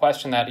to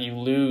question that, you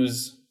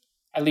lose,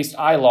 at least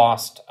I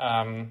lost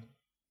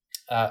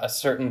a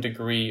certain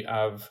degree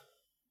of,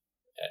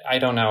 I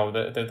don't know,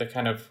 the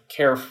kind of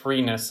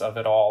carefreeness of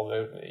it all.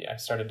 I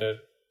started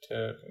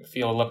to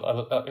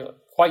feel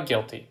quite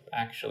guilty,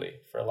 actually,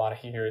 for a lot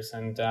of years.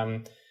 And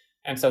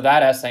so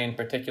that essay in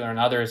particular, and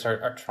others,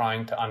 are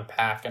trying to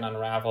unpack and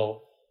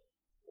unravel,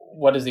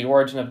 what is the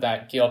origin of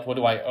that guilt? What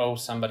do I owe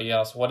somebody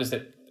else? What is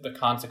the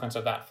consequence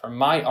of that for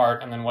my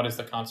art? And then what is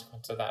the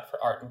consequence of that for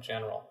art in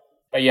general?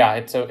 But yeah,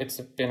 it's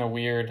been a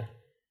weird,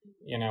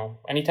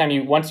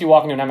 once you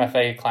walk into an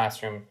MFA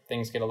classroom,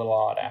 things get a little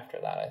odd after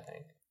that, I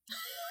think.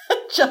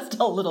 Just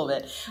a little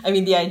bit. I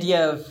mean, the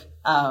idea of,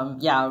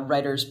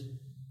 writers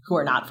who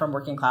are not from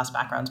working class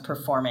backgrounds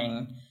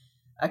performing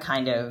a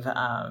kind of,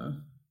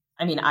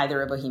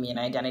 either a bohemian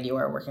identity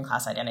or a working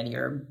class identity,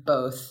 or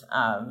both,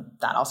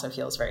 that also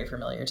feels very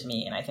familiar to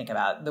me. And I think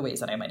about the ways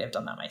that I might have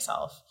done that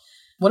myself.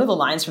 One of the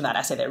lines from that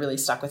essay that really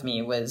stuck with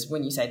me was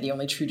when you said the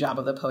only true job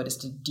of the poet is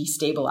to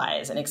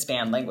destabilize and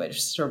expand language.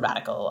 Sort of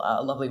radical,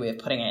 lovely way of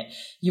putting it.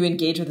 You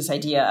engage with this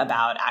idea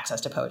about access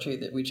to poetry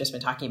that we've just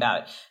been talking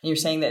about. And you're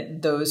saying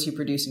that those who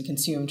produce and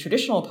consume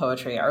traditional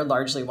poetry are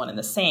largely one and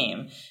the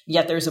same.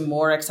 Yet there's a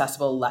more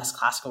accessible, less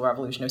classical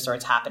revolution of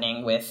sorts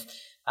happening with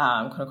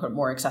quote unquote,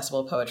 more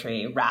accessible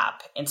poetry,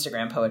 rap,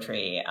 Instagram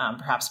poetry,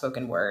 perhaps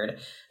spoken word.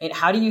 I mean,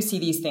 how do you see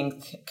these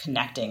things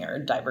connecting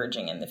or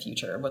diverging in the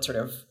future? What sort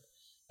of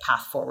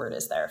path forward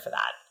is there for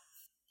that?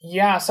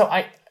 Yeah, so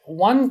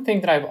one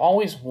thing that I've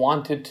always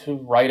wanted to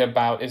write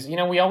about is,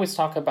 we always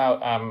talk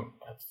about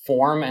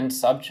form and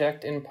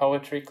subject in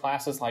poetry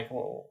classes, like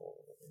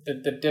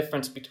the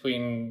difference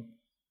between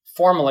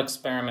formal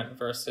experiment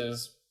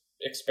versus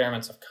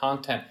experiments of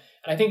content.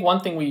 And I think one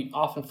thing we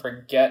often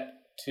forget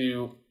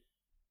to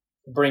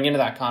bring into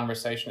that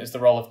conversation is the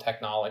role of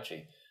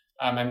technology.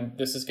 And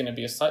this is going to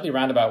be a slightly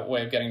roundabout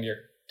way of getting to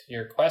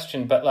your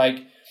question, but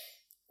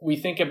we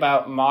think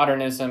about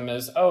modernism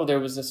as, there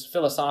was this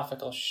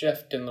philosophical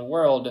shift in the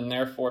world, and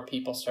therefore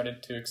people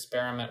started to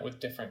experiment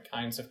with different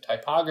kinds of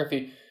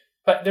typography.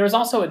 But there was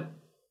also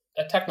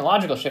a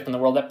technological shift in the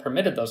world that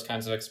permitted those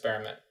kinds of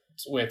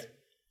experiments with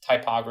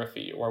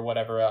typography or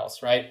whatever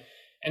else, right?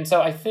 And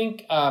so I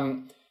think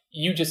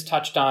you just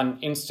touched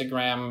on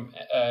Instagram,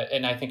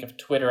 and I think of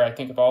Twitter, I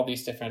think of all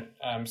these different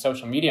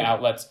social media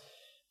outlets.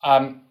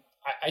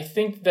 I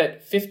think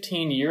that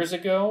 15 years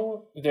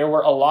ago, there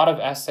were a lot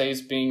of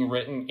essays being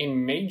written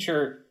in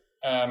major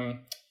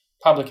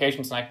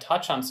publications, and I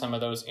touch on some of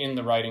those in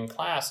the writing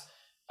class,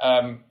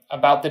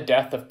 about the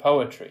death of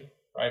poetry,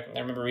 right? I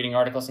remember reading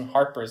articles in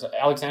Harper's.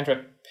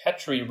 Alexandra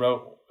Petrie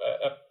wrote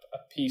a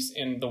piece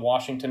in the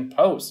Washington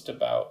Post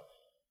about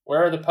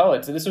where are the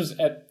poets? And this was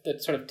at the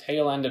sort of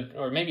tail end of,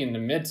 or maybe in the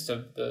midst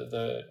of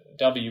the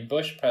W.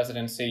 Bush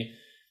presidency.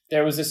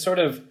 There was this sort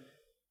of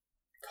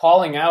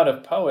calling out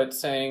of poets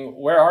saying,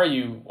 where are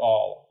you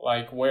all?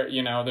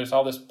 There's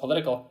all this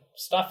political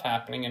stuff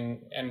happening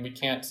and we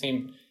can't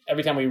seem,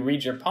 every time we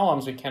read your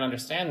poems, we can't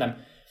understand them.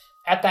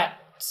 At that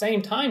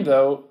same time,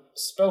 though,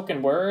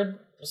 spoken word,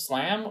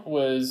 slam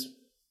was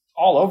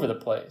all over the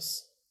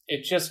place.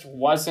 It just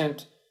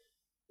wasn't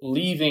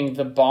leaving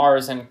the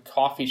bars and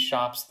coffee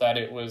shops that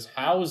it was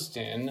housed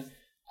in.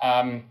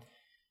 And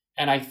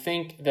I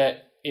think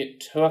that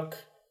it took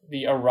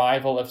the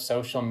arrival of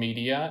social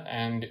media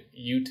and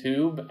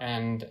YouTube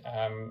and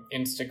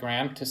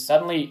Instagram to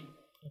suddenly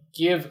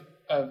give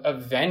a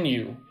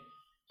venue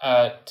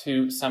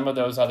to some of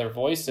those other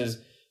voices.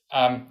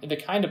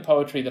 The kind of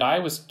poetry that I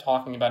was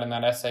talking about in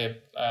that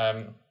essay,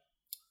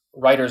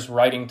 writers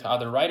writing to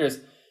other writers,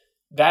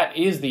 that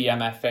is the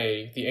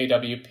MFA, the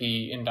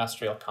AWP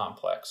industrial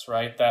complex,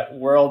 right? That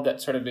world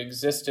that sort of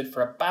existed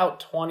for about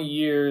 20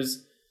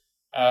 years,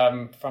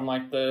 from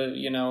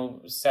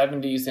the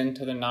 70s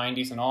into the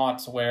 90s and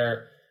aughts,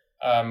 where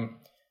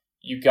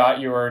you got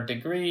your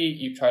degree,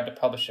 you tried to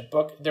publish a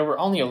book. There were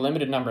only a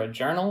limited number of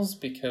journals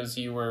because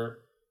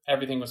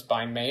everything was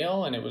by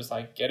mail, and it was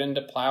like, get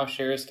into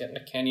Plowshares, get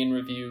into Kenyon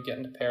Review, get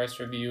into Paris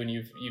Review, and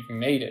you've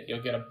made it.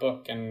 You'll get a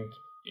book and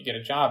you get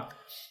a job.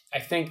 I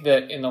think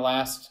that in the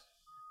last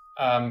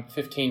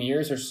 15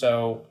 years or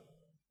so,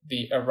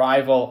 the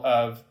arrival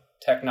of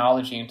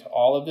technology into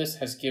all of this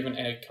has given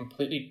a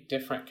completely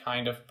different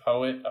kind of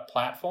poet a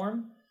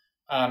platform.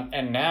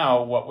 And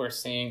now what we're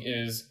seeing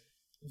is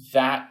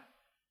that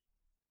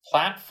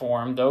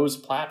those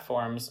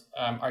platforms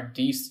are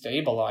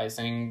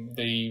destabilizing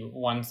the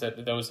ones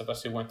that those of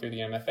us who went through the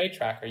MFA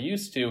track are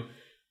used to.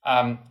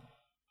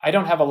 I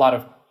don't have a lot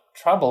of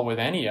trouble with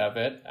any of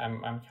it.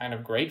 I'm kind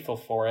of grateful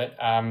for it.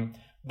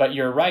 But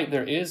you're right,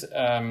 there is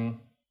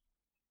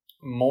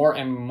more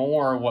and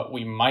more what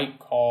we might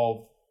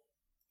call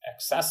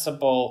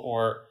accessible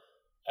or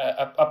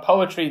a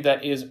poetry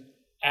that is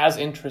as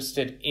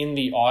interested in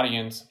the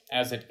audience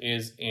as it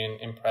is in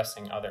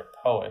impressing other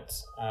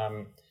poets.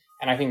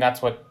 And I think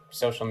that's what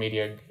social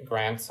media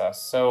grants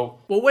us. So,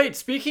 well, wait,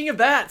 speaking of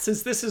that,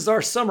 since this is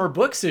our summer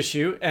books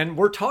issue and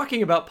we're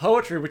talking about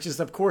poetry, which is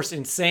of course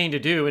insane to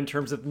do in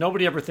terms of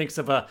nobody ever thinks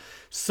of a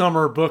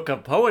summer book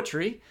of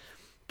poetry.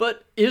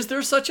 But is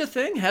there such a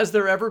thing? Has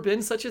there ever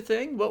been such a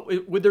thing?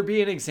 Would there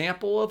be an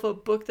example of a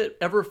book that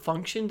ever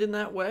functioned in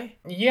that way?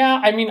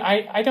 Yeah, I mean,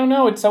 I don't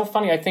know. It's so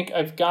funny. I think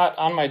I've got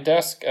on my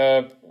desk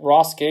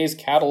Ross Gay's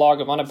catalog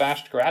of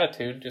unabashed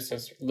gratitude, just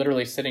as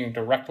literally sitting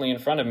directly in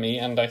front of me.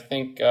 And I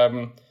think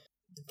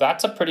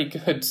that's a pretty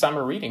good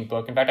summer reading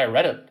book. In fact, I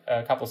read it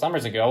a couple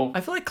summers ago.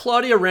 I feel like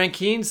Claudia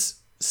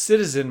Rankine's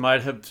Citizen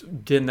might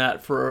have done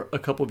that for a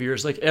couple of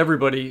years. Like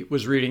everybody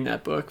was reading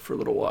that book for a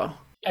little while.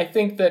 I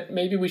think that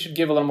maybe we should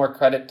give a little more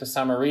credit to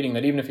summer reading,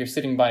 that even if you're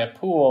sitting by a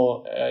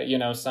pool,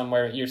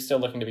 somewhere, you're still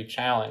looking to be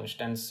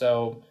challenged. And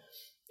so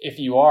if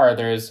you are,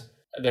 there's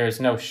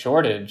no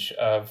shortage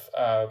of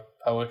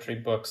poetry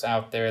books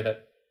out there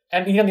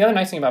and the other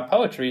nice thing about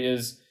poetry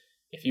is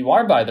if you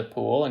are by the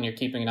pool and you're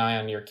keeping an eye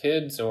on your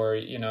kids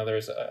or,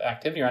 there's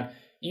activity around,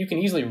 you can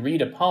easily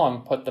read a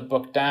poem, put the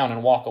book down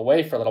and walk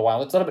away for a little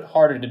while. It's a little bit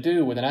harder to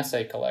do with an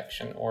essay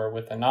collection or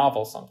with a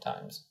novel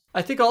sometimes.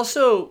 I think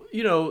also,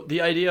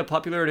 the idea of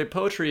popularity of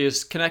poetry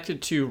is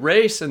connected to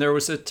race. And there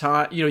was a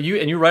time,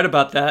 you write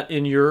about that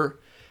in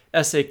your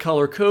essay,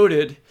 Color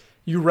Coded.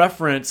 You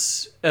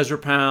reference Ezra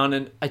Pound,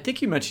 and I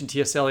think you mentioned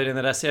T.S. Eliot in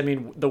that essay. I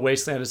mean, The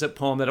Wasteland is a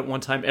poem that at one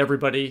time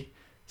everybody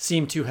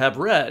seemed to have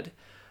read.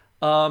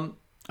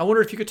 I I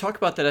wonder if you could talk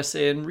about that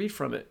essay and read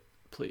from it,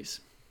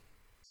 please.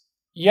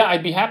 Yeah,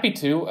 I'd be happy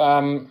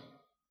to.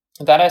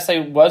 That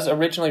essay was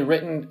originally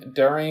written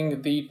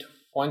during the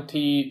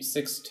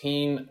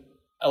 2016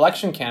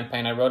 election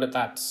campaign. I wrote it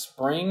that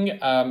spring,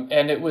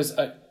 and it was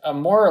a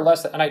more or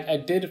less, and I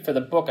did for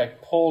the book, I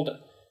pulled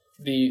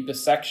the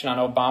section on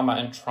Obama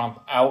and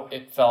Trump out.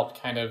 It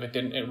felt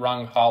it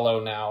rung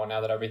hollow now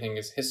that everything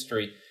is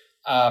history.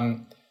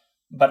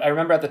 But I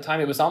remember at the time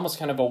it was almost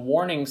kind of a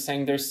warning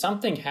saying there's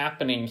something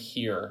happening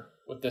here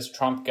with this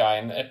Trump guy.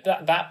 And at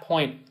that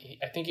point,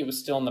 I think he was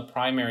still in the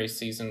primary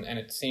season, and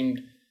it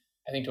seemed,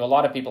 I think to a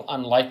lot of people,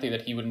 unlikely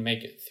that he would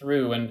make it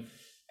through. And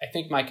I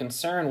think my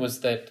concern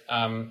was that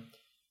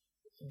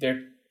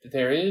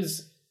there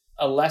is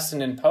a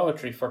lesson in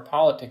poetry for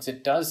politics.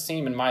 It does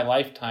seem in my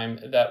lifetime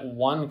that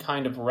one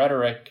kind of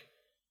rhetoric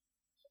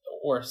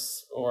or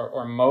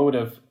mode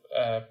of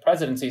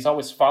presidency is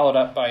always followed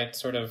up by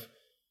its sort of,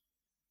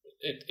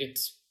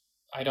 it's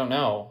I don't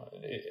know,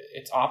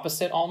 it's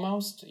opposite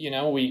almost.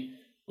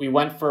 We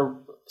went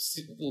for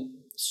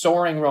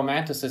soaring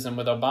romanticism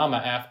with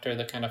Obama after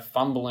the kind of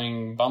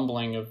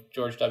bumbling of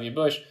George W.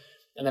 Bush.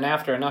 And then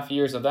after enough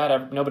years of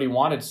that, nobody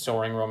wanted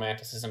soaring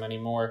romanticism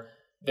anymore.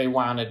 They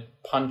wanted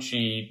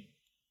punchy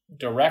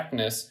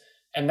directness.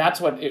 And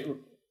that's what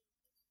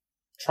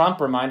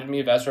Trump reminded me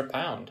of Ezra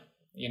Pound.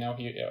 He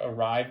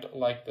arrived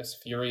like this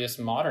furious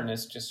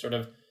modernist, just sort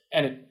of,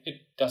 and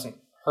it doesn't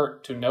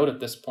hurt to note at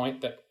this point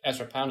that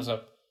Ezra Pound is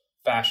a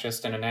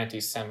fascist and an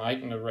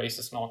anti-Semite and a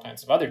racist and all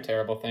kinds of other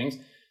terrible things.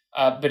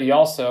 But he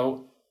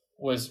also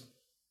was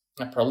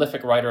a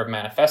prolific writer of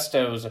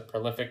manifestos, a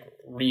prolific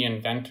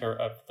reinventor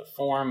of the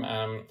form.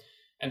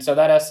 And so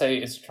that essay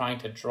is trying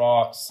to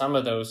draw some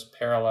of those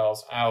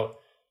parallels out,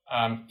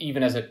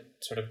 even as it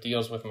sort of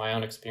deals with my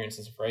own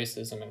experiences of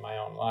racism in my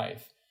own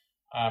life.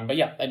 But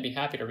yeah, I'd be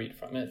happy to read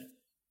from it.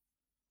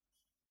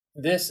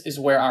 This is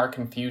where our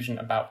confusion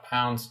about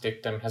Pound's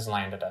dictum has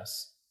landed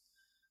us.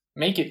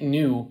 Make It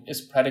New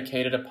is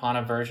predicated upon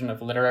a version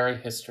of literary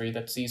history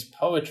that sees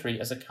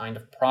poetry as a kind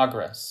of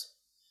progress.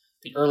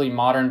 The early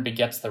modern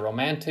begets the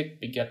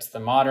romantic, begets the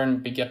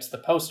modern, begets the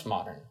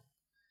postmodern.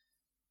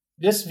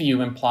 This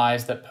view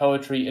implies that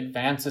poetry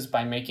advances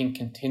by making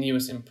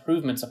continuous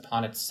improvements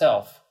upon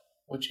itself,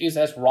 which is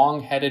as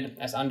wrong-headed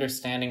as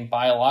understanding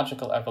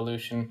biological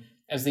evolution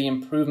as the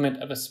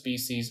improvement of a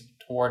species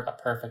toward a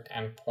perfect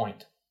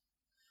endpoint.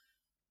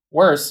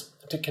 Worse,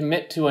 to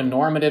commit to a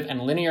normative and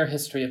linear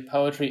history of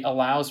poetry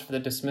allows for the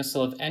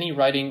dismissal of any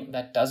writing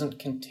that doesn't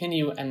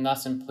continue and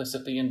thus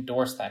implicitly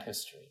endorse that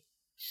history.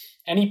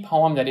 Any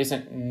poem that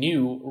isn't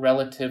new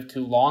relative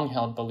to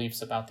long-held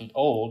beliefs about the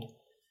old,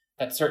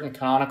 that certain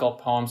canonical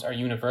poems are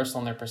universal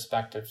in their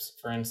perspectives,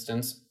 for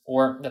instance,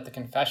 or that the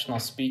confessional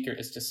speaker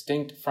is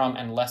distinct from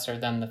and lesser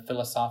than the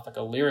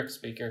philosophical lyric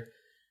speaker,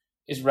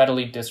 is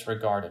readily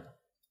disregarded.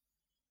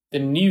 The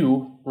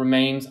new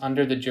remains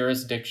under the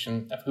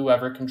jurisdiction of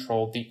whoever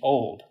controlled the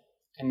old,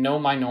 and no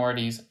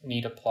minorities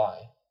need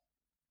apply.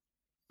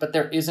 But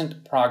there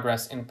isn't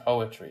progress in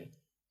poetry.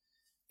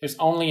 There's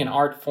only an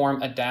art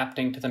form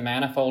adapting to the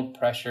manifold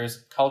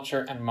pressures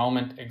culture and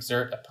moment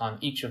exert upon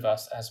each of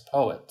us as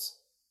poets.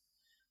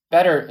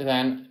 Better,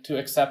 then, to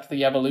accept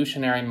the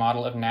evolutionary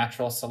model of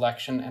natural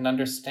selection and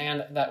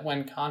understand that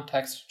when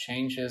context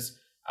changes,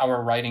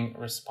 our writing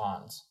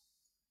responds.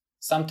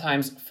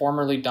 Sometimes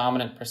formerly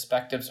dominant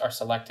perspectives are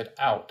selected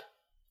out.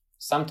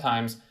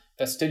 Sometimes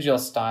vestigial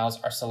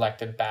styles are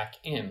selected back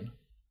in.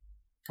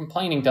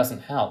 Complaining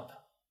doesn't help,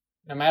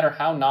 no matter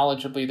how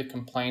knowledgeably the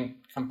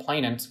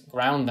complainants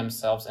ground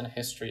themselves in a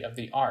history of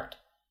the art.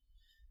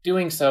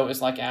 Doing so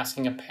is like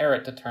asking a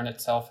parrot to turn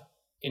itself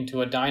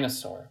into a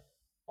dinosaur,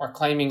 or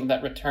claiming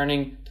that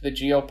returning to the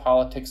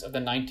geopolitics of the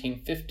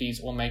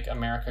 1950s will make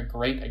America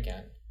great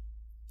again.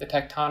 The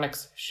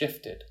tectonics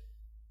shifted.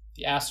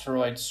 The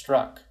asteroid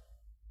struck.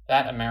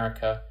 That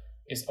America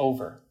is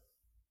over.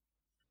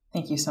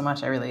 Thank you so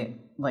much. I really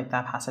like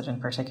that passage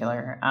in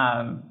particular.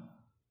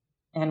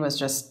 And was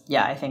just,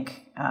 I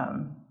think,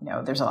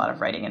 there's a lot of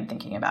writing and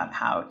thinking about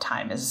how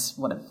time is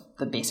one of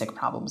the basic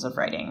problems of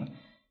writing.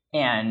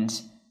 And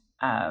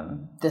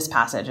this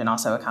passage and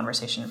also a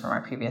conversation from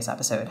our previous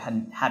episode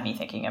had me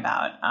thinking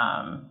about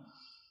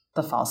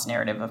the false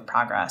narrative of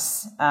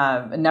progress.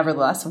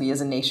 Nevertheless, we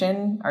as a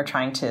nation are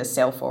trying to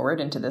sail forward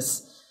into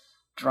this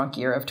drunk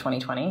year of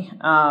 2020.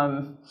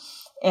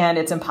 And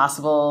it's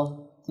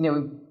impossible,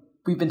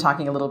 we've been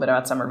talking a little bit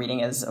about summer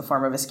reading as a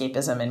form of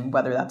escapism and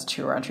whether that's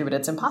true or untrue, but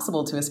it's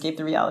impossible to escape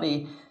the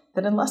reality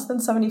that in less than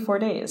 74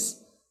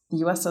 days, the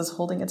U.S. is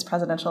holding its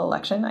presidential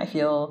election. I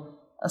feel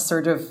a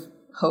surge of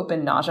hope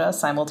and nausea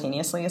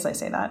simultaneously as I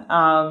say that.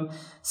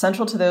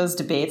 Central to those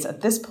debates at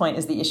this point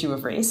is the issue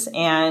of race,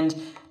 and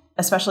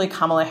especially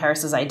Kamala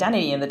Harris's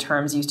identity and the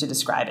terms used to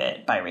describe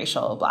it: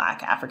 biracial,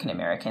 Black, African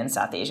American,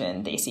 South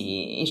Asian,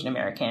 Desi, Asian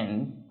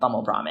American,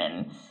 Tamil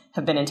Brahmin,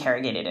 have been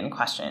interrogated and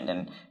questioned.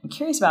 And I'm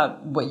curious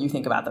about what you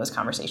think about those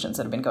conversations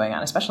that have been going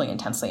on, especially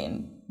intensely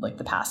in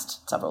the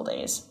past several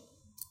days.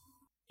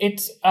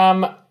 It's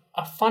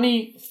a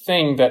funny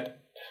thing that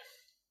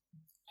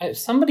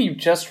somebody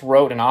just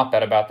wrote an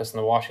op-ed about this in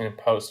the Washington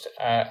Post,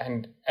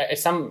 and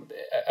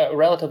a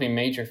relatively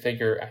major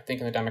figure, I think,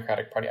 in the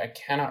Democratic Party. I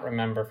cannot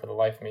remember for the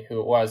life of me who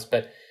it was,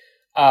 but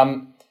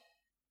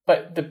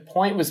the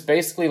point was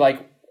basically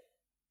like,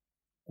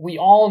 we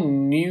all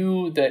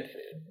knew that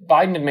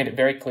Biden had made it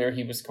very clear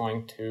he was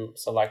going to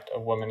select a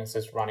woman as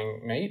his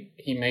running mate.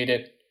 He made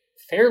it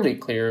fairly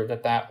clear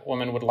that that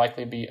woman would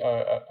likely be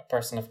a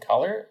person of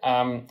color.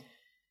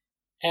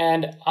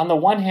 And on the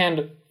one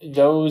hand,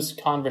 those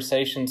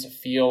conversations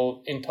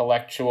feel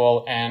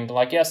intellectual and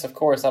like, yes, of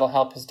course, that'll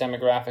help his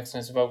demographics and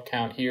his vote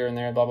count here and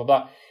there, blah, blah,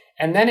 blah.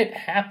 And then it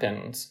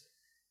happens.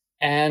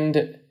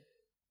 And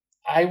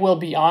I will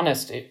be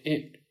honest,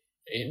 it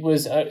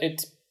was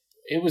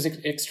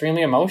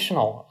extremely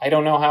emotional. I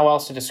don't know how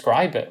else to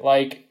describe it.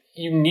 Like,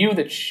 you knew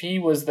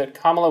that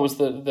Kamala was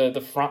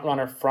the front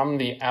runner from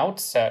the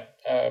outset,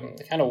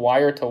 kind of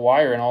wire to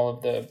wire in all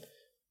of the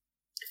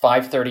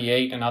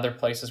 538 and other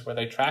places where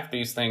they track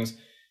these things.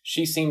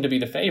 She seemed to be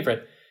the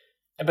favorite.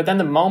 But then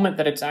the moment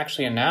that it's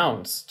actually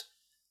announced,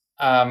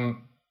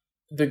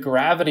 the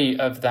gravity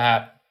of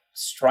that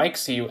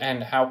strikes you,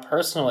 and how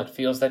personal it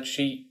feels that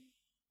she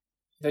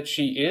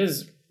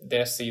is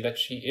Desi, that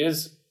she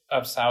is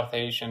of South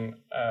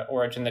Asian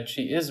origin, that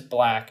she is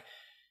Black,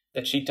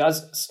 that she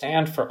does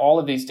stand for all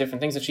of these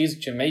different things, that she's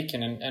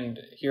Jamaican, and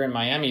here in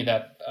Miami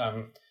that,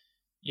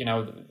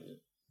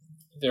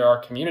 there are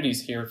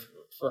communities here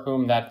for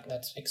whom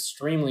that's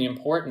extremely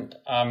important.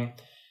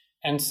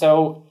 And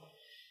so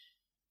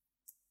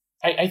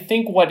I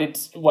think what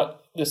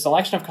the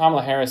selection of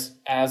Kamala Harris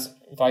as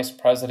vice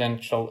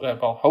presidential,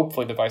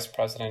 hopefully the vice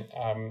president,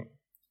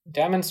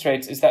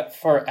 demonstrates is that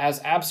for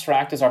as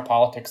abstract as our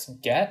politics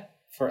get,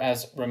 for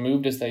as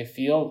removed as they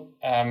feel,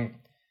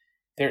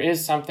 there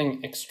is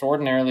something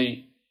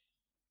extraordinarily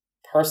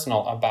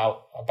personal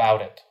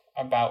about it,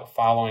 about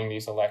following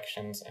these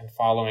elections and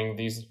following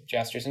these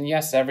gestures. And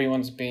yes,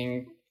 everyone's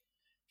being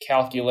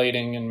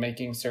calculating and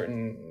making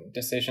certain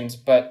decisions,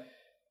 but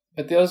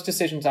those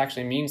decisions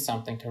actually mean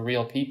something to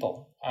real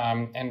people.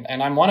 And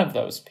I'm one of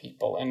those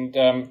people. And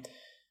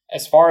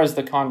as far as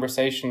the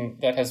conversation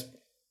that has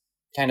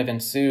kind of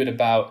ensued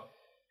about,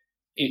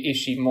 is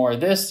she more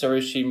this or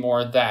is she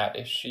more that?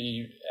 Is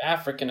she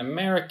African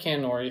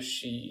American or is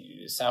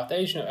she South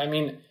Asian? I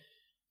mean,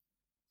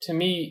 to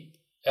me,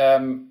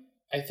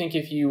 I think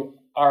if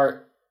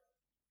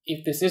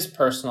this is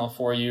personal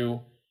for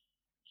you,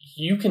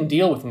 you can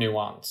deal with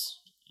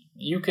nuance.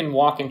 You can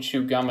walk and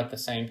chew gum at the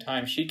same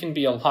time. She can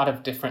be a lot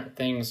of different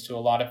things to a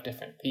lot of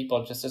different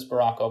people, just as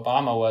Barack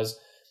Obama was.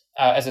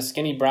 As a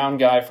skinny brown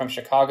guy from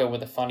Chicago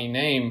with a funny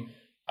name,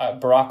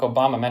 Barack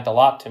Obama meant a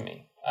lot to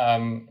me,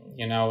 and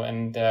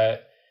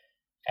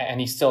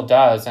he still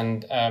does.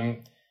 And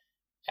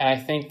I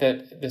think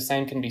that the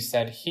same can be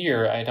said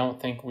here. I don't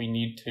think we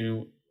need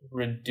to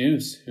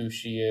reduce who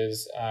she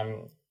is.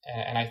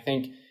 And I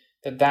think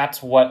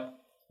that's what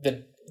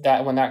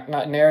that when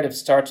that narrative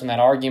starts and that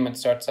argument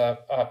starts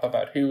up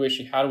about who is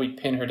she, how do we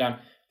pin her down,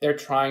 they're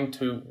trying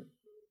to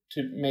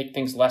make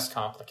things less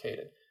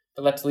complicated.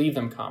 But let's leave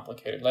them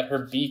complicated. Let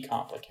her be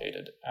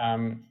complicated,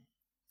 and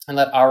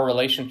let our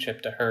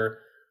relationship to her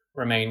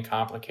remain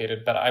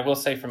complicated. But I will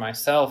say for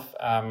myself,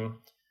 I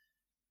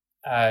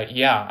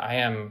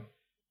am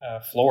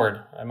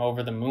floored. I'm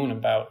over the moon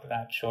about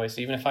that choice,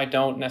 even if I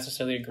don't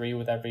necessarily agree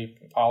with every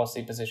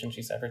policy position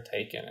she's ever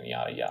taken and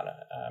yada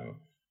yada.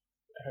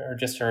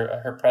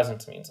 Her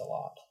presence means a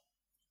lot.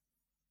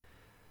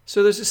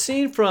 So there's a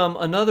scene from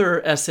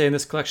another essay in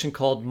this collection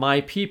called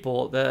My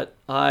People that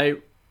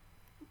I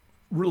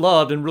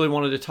loved and really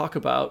wanted to talk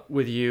about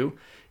with you.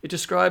 It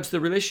describes the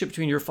relationship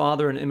between your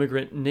father and an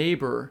immigrant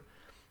neighbor.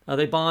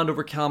 They bond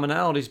over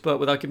commonalities, but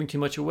without giving too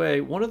much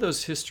away, one of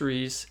those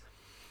histories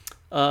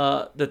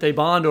that they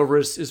bond over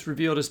is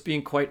revealed as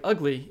being quite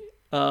ugly.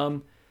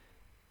 And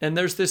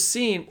there's this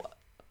scene.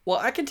 Well,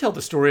 I can tell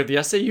the story of the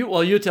essay.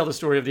 You tell the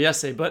story of the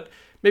essay, but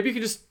maybe you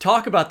could just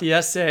talk about the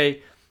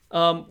essay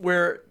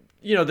where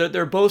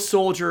they're both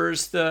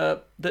soldiers.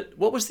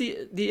 What was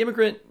the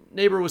immigrant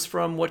neighbor was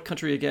from what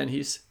country again?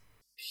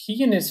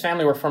 He and his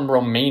family were from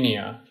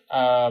Romania,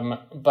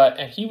 but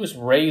he was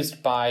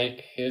raised by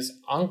his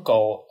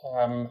uncle,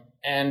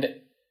 and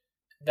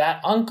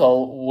that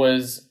uncle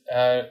was,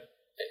 I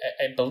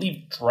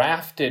believe,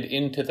 drafted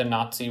into the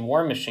Nazi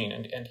war machine,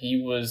 and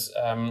he was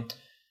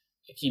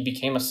he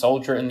became a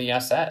soldier in the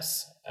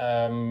SS,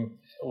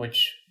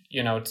 which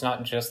it's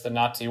not just the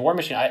Nazi war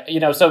machine.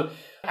 So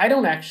I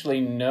don't actually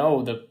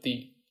know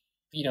the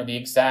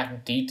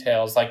exact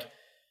details. Like,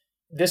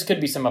 this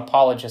could be some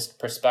apologist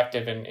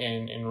perspective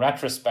in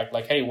retrospect,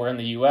 like, hey, we're in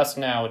the U.S.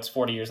 now, it's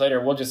 40 years later,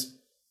 we'll just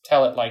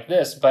tell it like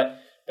this. But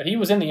he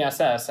was in the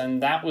SS,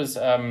 and that was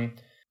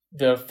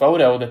the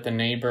photo that the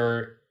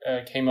neighbor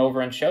came over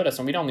and showed us.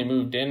 And we'd only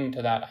moved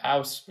into that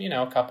house,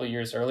 a couple of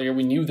years earlier.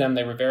 We knew them.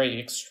 They were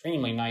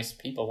extremely nice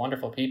people,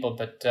 wonderful people.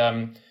 But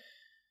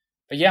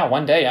yeah,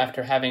 one day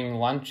after having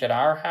lunch at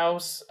our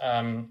house,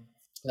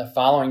 the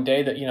following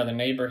day, that the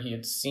neighbor, he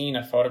had seen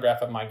a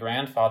photograph of my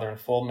grandfather in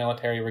full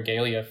military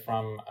regalia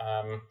from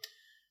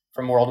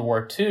World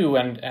War II,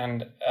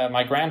 and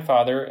my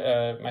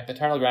grandfather, my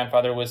paternal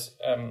grandfather, was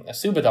a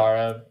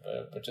subedar,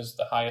 which is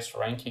the highest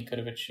rank he could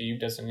have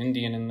achieved as an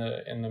Indian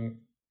in the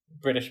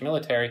British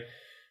military.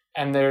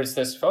 And there's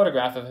this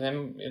photograph of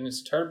him in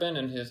his turban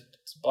and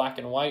it's black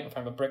and white in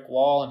front of a brick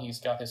wall, and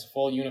he's got his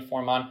full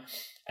uniform on.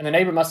 And the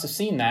neighbor must have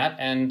seen that,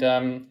 and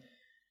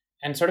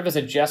sort of as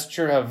a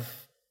gesture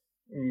of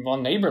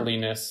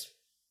neighborliness,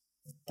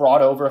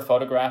 brought over a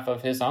photograph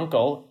of his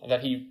uncle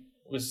that he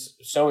was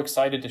so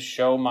excited to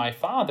show my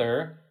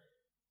father.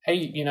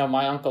 Hey,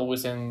 my uncle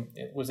was in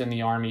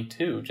the army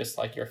too, just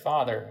like your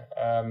father.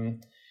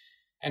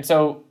 And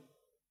so,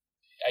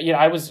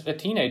 I was a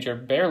teenager,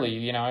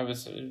 barely. I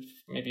was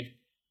maybe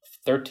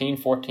 13,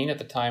 14 at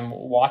the time,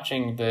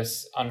 watching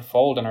this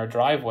unfold in our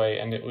driveway,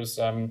 and it was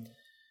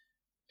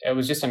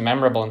just a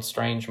memorable and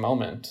strange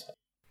moment.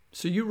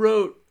 So you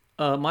wrote,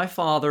 my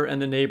father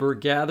and the neighbor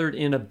gathered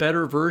in a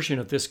better version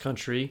of this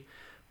country,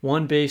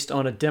 one based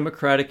on a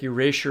democratic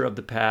erasure of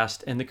the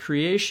past and the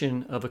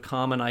creation of a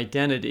common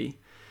identity.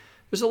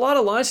 There's a lot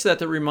of lines to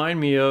that remind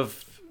me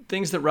of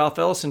things that Ralph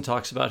Ellison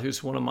talks about,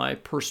 who's one of my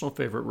personal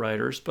favorite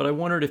writers. But I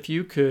wondered if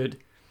you could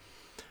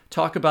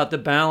talk about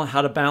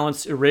how to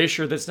balance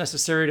erasure that's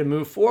necessary to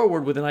move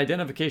forward with an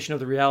identification of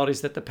the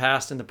realities that the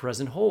past and the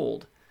present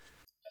hold.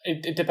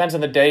 It depends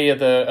on the day of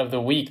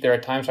the week. There are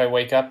times I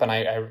wake up and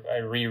I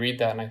reread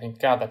that and I think,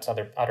 God, that's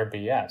utter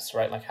BS,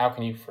 right? Like, how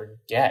can you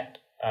forget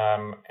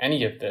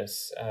any of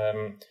this?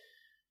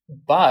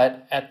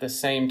 But at the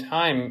same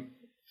time,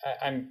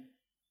 I'm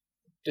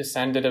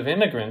descended of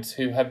immigrants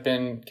who have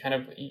been kind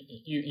of,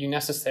 you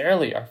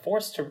necessarily are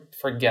forced to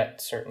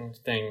forget certain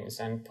things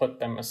and put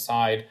them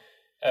aside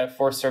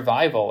for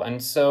survival.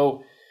 And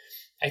so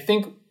I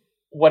think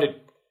what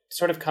it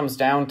sort of comes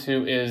down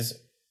to is,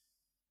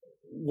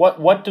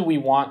 what do we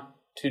want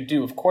to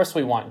do? Of course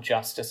we want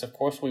justice. Of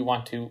course we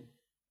want to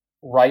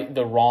right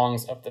the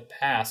wrongs of the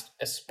past,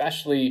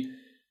 especially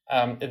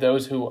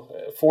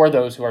for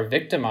those who are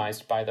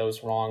victimized by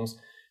those wrongs.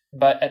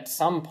 But at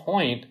some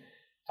point,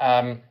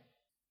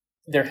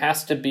 there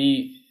has to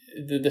be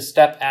the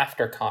step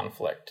after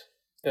conflict,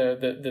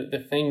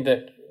 the thing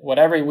that,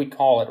 whatever we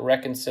call it,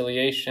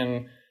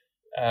 reconciliation,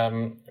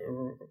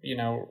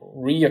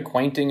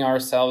 reacquainting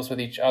ourselves with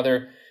each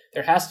other.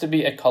 There has to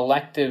be a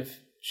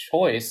collective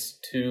choice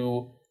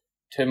to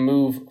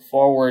move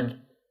forward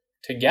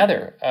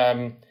together.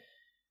 And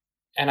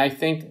I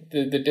think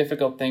the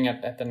difficult thing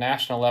at the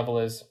national level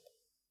is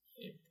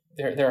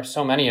there are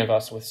so many of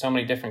us with so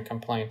many different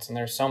complaints, and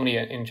there's so many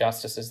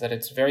injustices that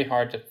it's very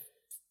hard to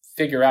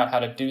figure out how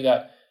to do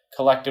that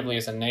collectively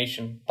as a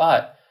nation.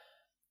 But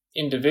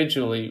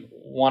individually,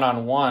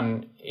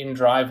 one-on-one, in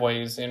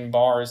driveways, in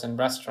bars, in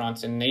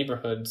restaurants, in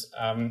neighborhoods,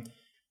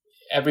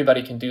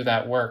 everybody can do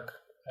that work,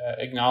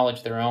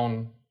 acknowledge their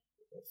own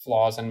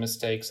flaws and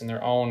mistakes and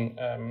their own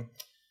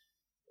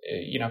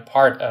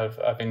part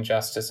of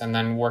injustice, and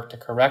then work to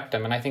correct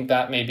them. And I think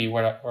that may be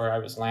where I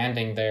was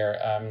landing there.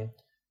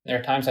 There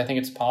are times I think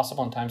it's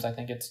possible, and times I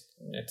think it's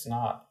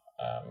not.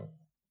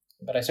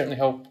 But I certainly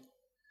hope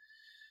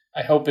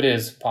it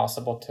is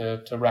possible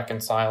to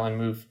reconcile and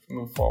move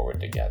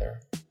forward together.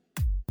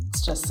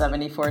 It's just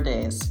 74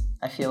 days.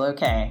 I feel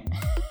okay.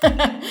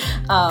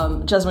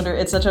 Jaswinder,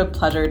 it's such a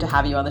pleasure to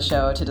have you on the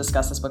show to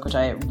discuss this book, which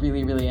I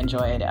really, really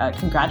enjoyed.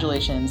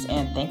 Congratulations,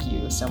 and thank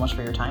you so much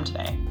for your time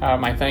today.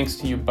 My thanks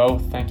to you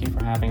both. Thank you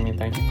for having me.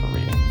 Thank you for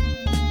reading.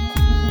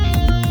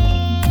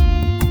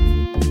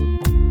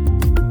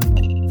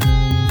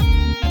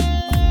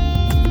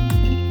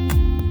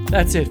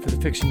 That's it for the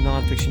Fiction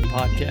Nonfiction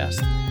Podcast.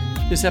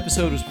 This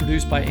episode was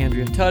produced by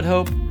Andrea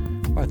Tudhope.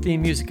 Our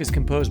theme music is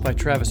composed by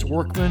Travis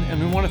Workman, and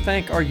we want to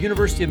thank our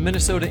University of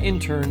Minnesota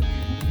intern,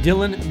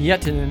 Dylan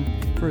Miettinen,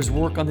 for his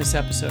work on this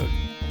episode.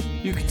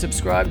 You can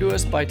subscribe to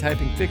us by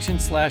typing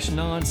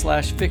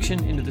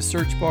fiction/non/fiction into the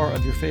search bar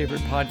of your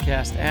favorite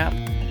podcast app.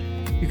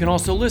 You can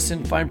also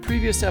listen, find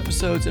previous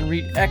episodes, and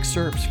read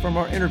excerpts from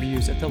our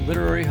interviews at the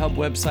Literary Hub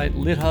website,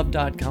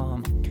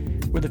 lithub.com,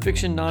 where the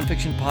Fiction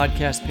Nonfiction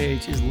Podcast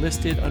page is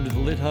listed under the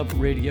LitHub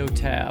Radio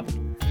tab.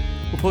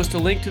 We'll post a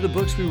link to the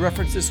books we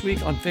referenced this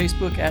week on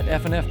Facebook at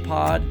FNF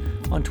Pod,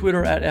 on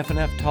Twitter at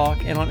FNF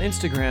Talk, and on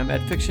Instagram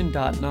at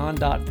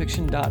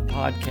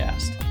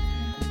fiction.non.fiction.podcast.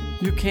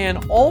 You can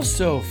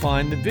also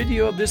find the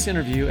video of this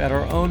interview at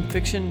our own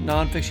Fiction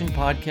Nonfiction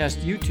Podcast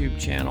YouTube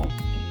channel.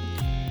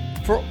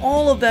 For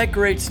all of that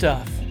great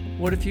stuff,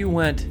 what if you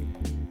went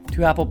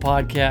to Apple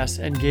Podcasts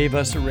and gave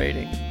us a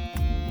rating?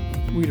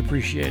 We'd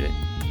appreciate it.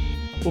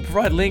 We'll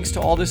provide links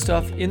to all this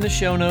stuff in the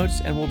show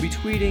notes, and we'll be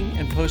tweeting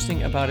and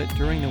posting about it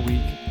during the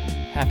week.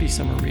 Happy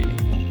summer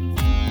reading.